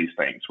answer these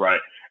things,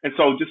 right? And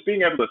so just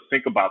being able to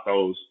think about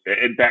those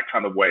in that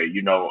kind of way,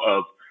 you know,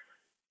 of,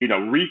 you know,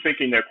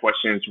 rethinking their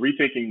questions,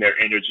 rethinking their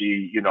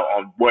energy, you know,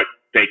 on what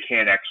they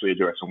can actually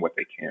address and what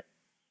they can't.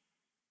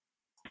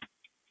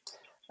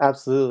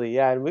 Absolutely,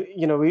 yeah, and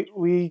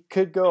we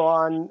could go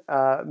on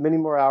many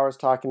more hours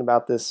talking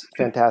about this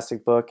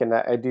fantastic book, and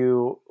I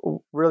do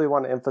really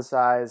want to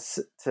emphasize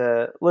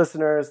to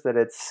listeners that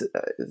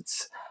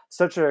it's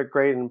such a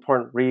great and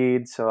important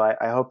read. So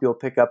I hope you'll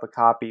pick up a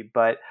copy.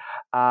 But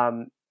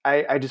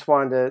I just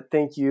wanted to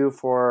thank you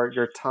for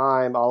your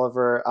time,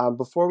 Oliver.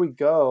 Before we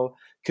go,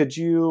 could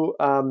you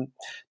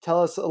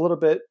tell us a little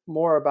bit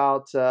more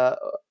about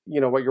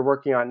what you're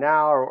working on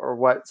now, or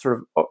what sort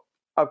of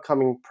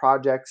upcoming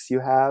projects you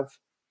have?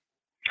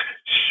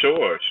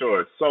 Sure.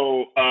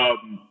 So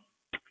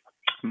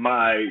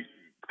my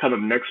kind of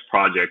next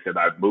project that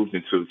I've moved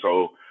into,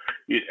 so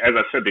as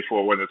I said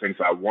before, one of the things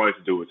I wanted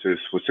to do was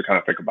to kind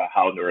of think about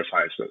how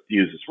neuroscience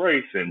uses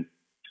race. And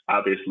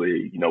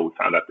obviously, you know, we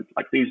found out that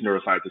like these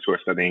neuroscientists who are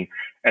studying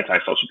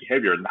antisocial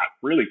behavior are not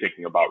really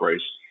thinking about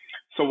race.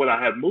 So what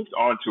I have moved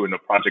on to in the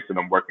project that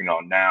I'm working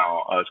on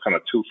now is kind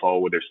of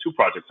twofold. Well, there's two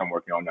projects I'm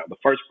working on now. The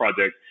first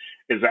project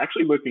is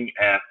actually looking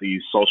at the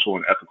social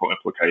and ethical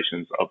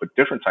implications of a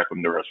different type of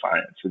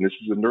neuroscience. And this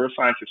is the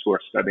neuroscientists who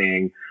are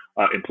studying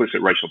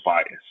implicit racial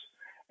bias.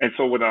 And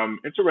so what I'm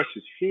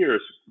interested here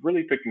is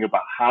really thinking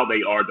about how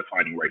they are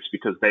defining race,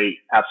 because they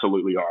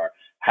absolutely are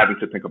having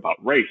to think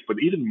about race. But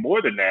even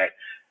more than that,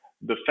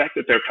 the fact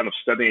that they're kind of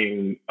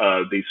studying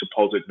the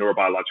supposed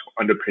neurobiological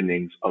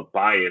underpinnings of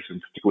bias,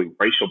 and particularly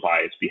racial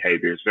bias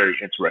behavior, is very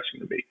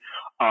interesting to me.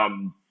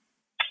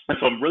 And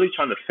so I'm really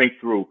trying to think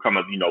through kind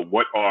of, you know,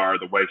 what are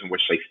the ways in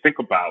which they think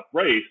about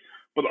race,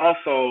 but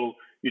also,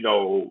 you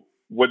know,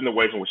 what in the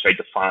ways in which they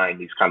define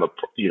these kind of,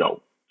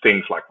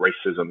 things like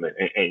racism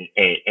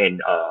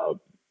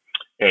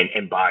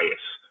and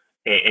bias,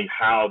 and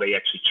how they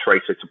actually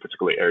trace it to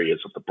particular areas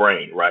of the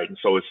brain, right? And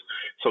so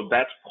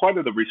that's part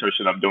of the research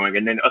that I'm doing.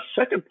 And then a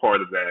second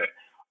part of that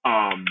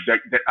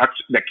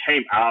that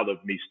came out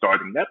of me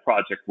starting that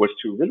project was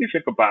to really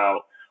think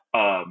about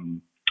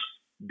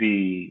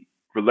the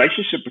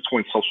relationship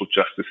between social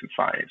justice and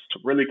science, to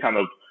really kind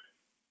of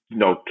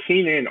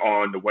keen in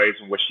on the ways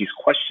in which these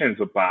questions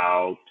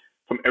about,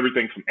 from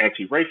everything from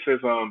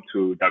anti-racism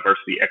to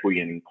diversity, equity,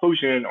 and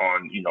inclusion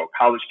on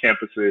college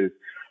campuses,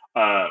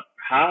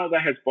 how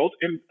that has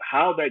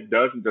how that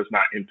does and does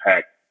not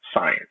impact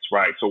science,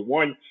 right? So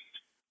one,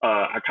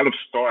 I kind of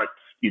start,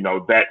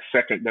 that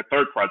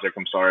third project,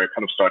 it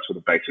kind of starts with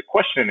a basic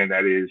question, and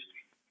that is,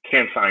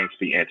 can science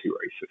be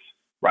anti-racist,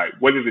 right?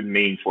 What does it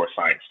mean for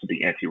science to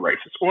be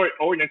anti-racist, or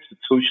an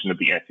institution to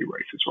be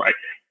anti-racist, right?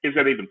 Is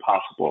that even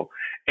possible?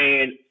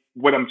 And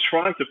what I'm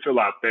trying to fill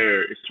out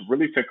there is to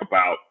really think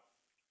about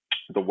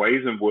the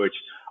ways in which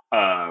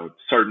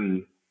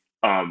certain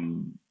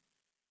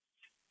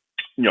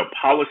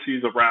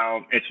policies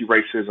around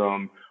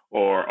anti-racism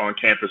or on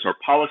campus, or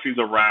policies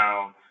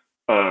around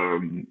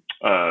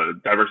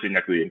diversity and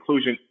equity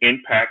inclusion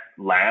impact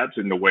labs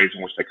and the ways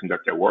in which they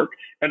conduct their work.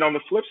 And on the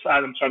flip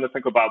side, I'm trying to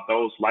think about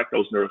those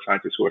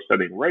neuroscientists who are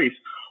studying race,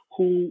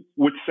 who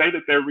would say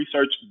that their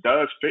research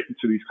does fit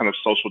into these kind of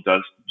social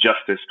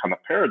justice kind of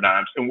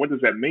paradigms. And what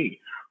does that mean?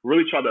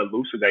 Really try to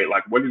elucidate,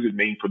 like, what does it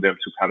mean for them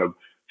to kind of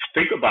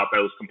think about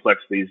those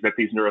complexities that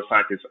these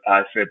neuroscientists,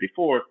 I said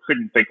before,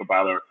 couldn't think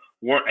about or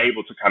weren't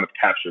able to kind of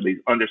capture, these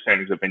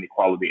understandings of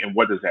inequality, and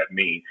what does that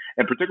mean?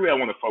 And particularly, I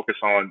want to focus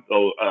on,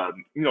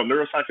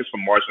 neuroscientists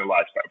from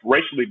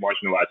racially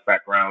marginalized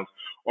backgrounds,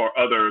 or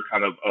other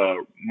kind of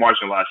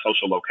marginalized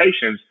social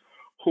locations,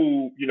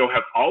 who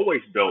have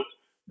always built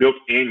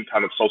in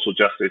kind of social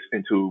justice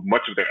into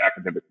much of their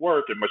academic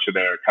work and much of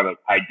their kind of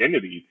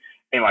identity.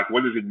 And like,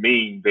 what does it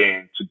mean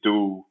then to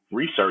do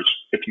research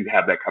if you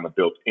have that kind of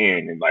built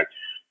in, and like,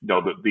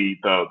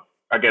 the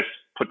I guess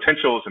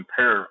potentials and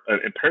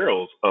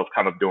perils of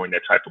kind of doing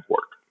that type of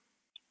work.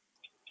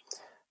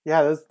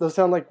 Yeah, those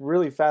sound like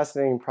really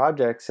fascinating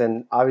projects,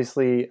 and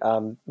obviously,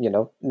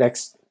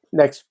 next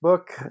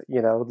book,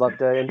 would love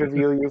to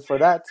interview you for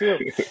that too.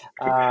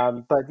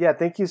 But yeah,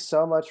 thank you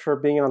so much for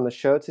being on the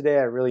show today.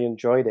 I really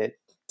enjoyed it.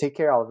 Take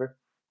care, Oliver.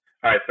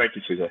 All right, thank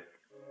you, CJ.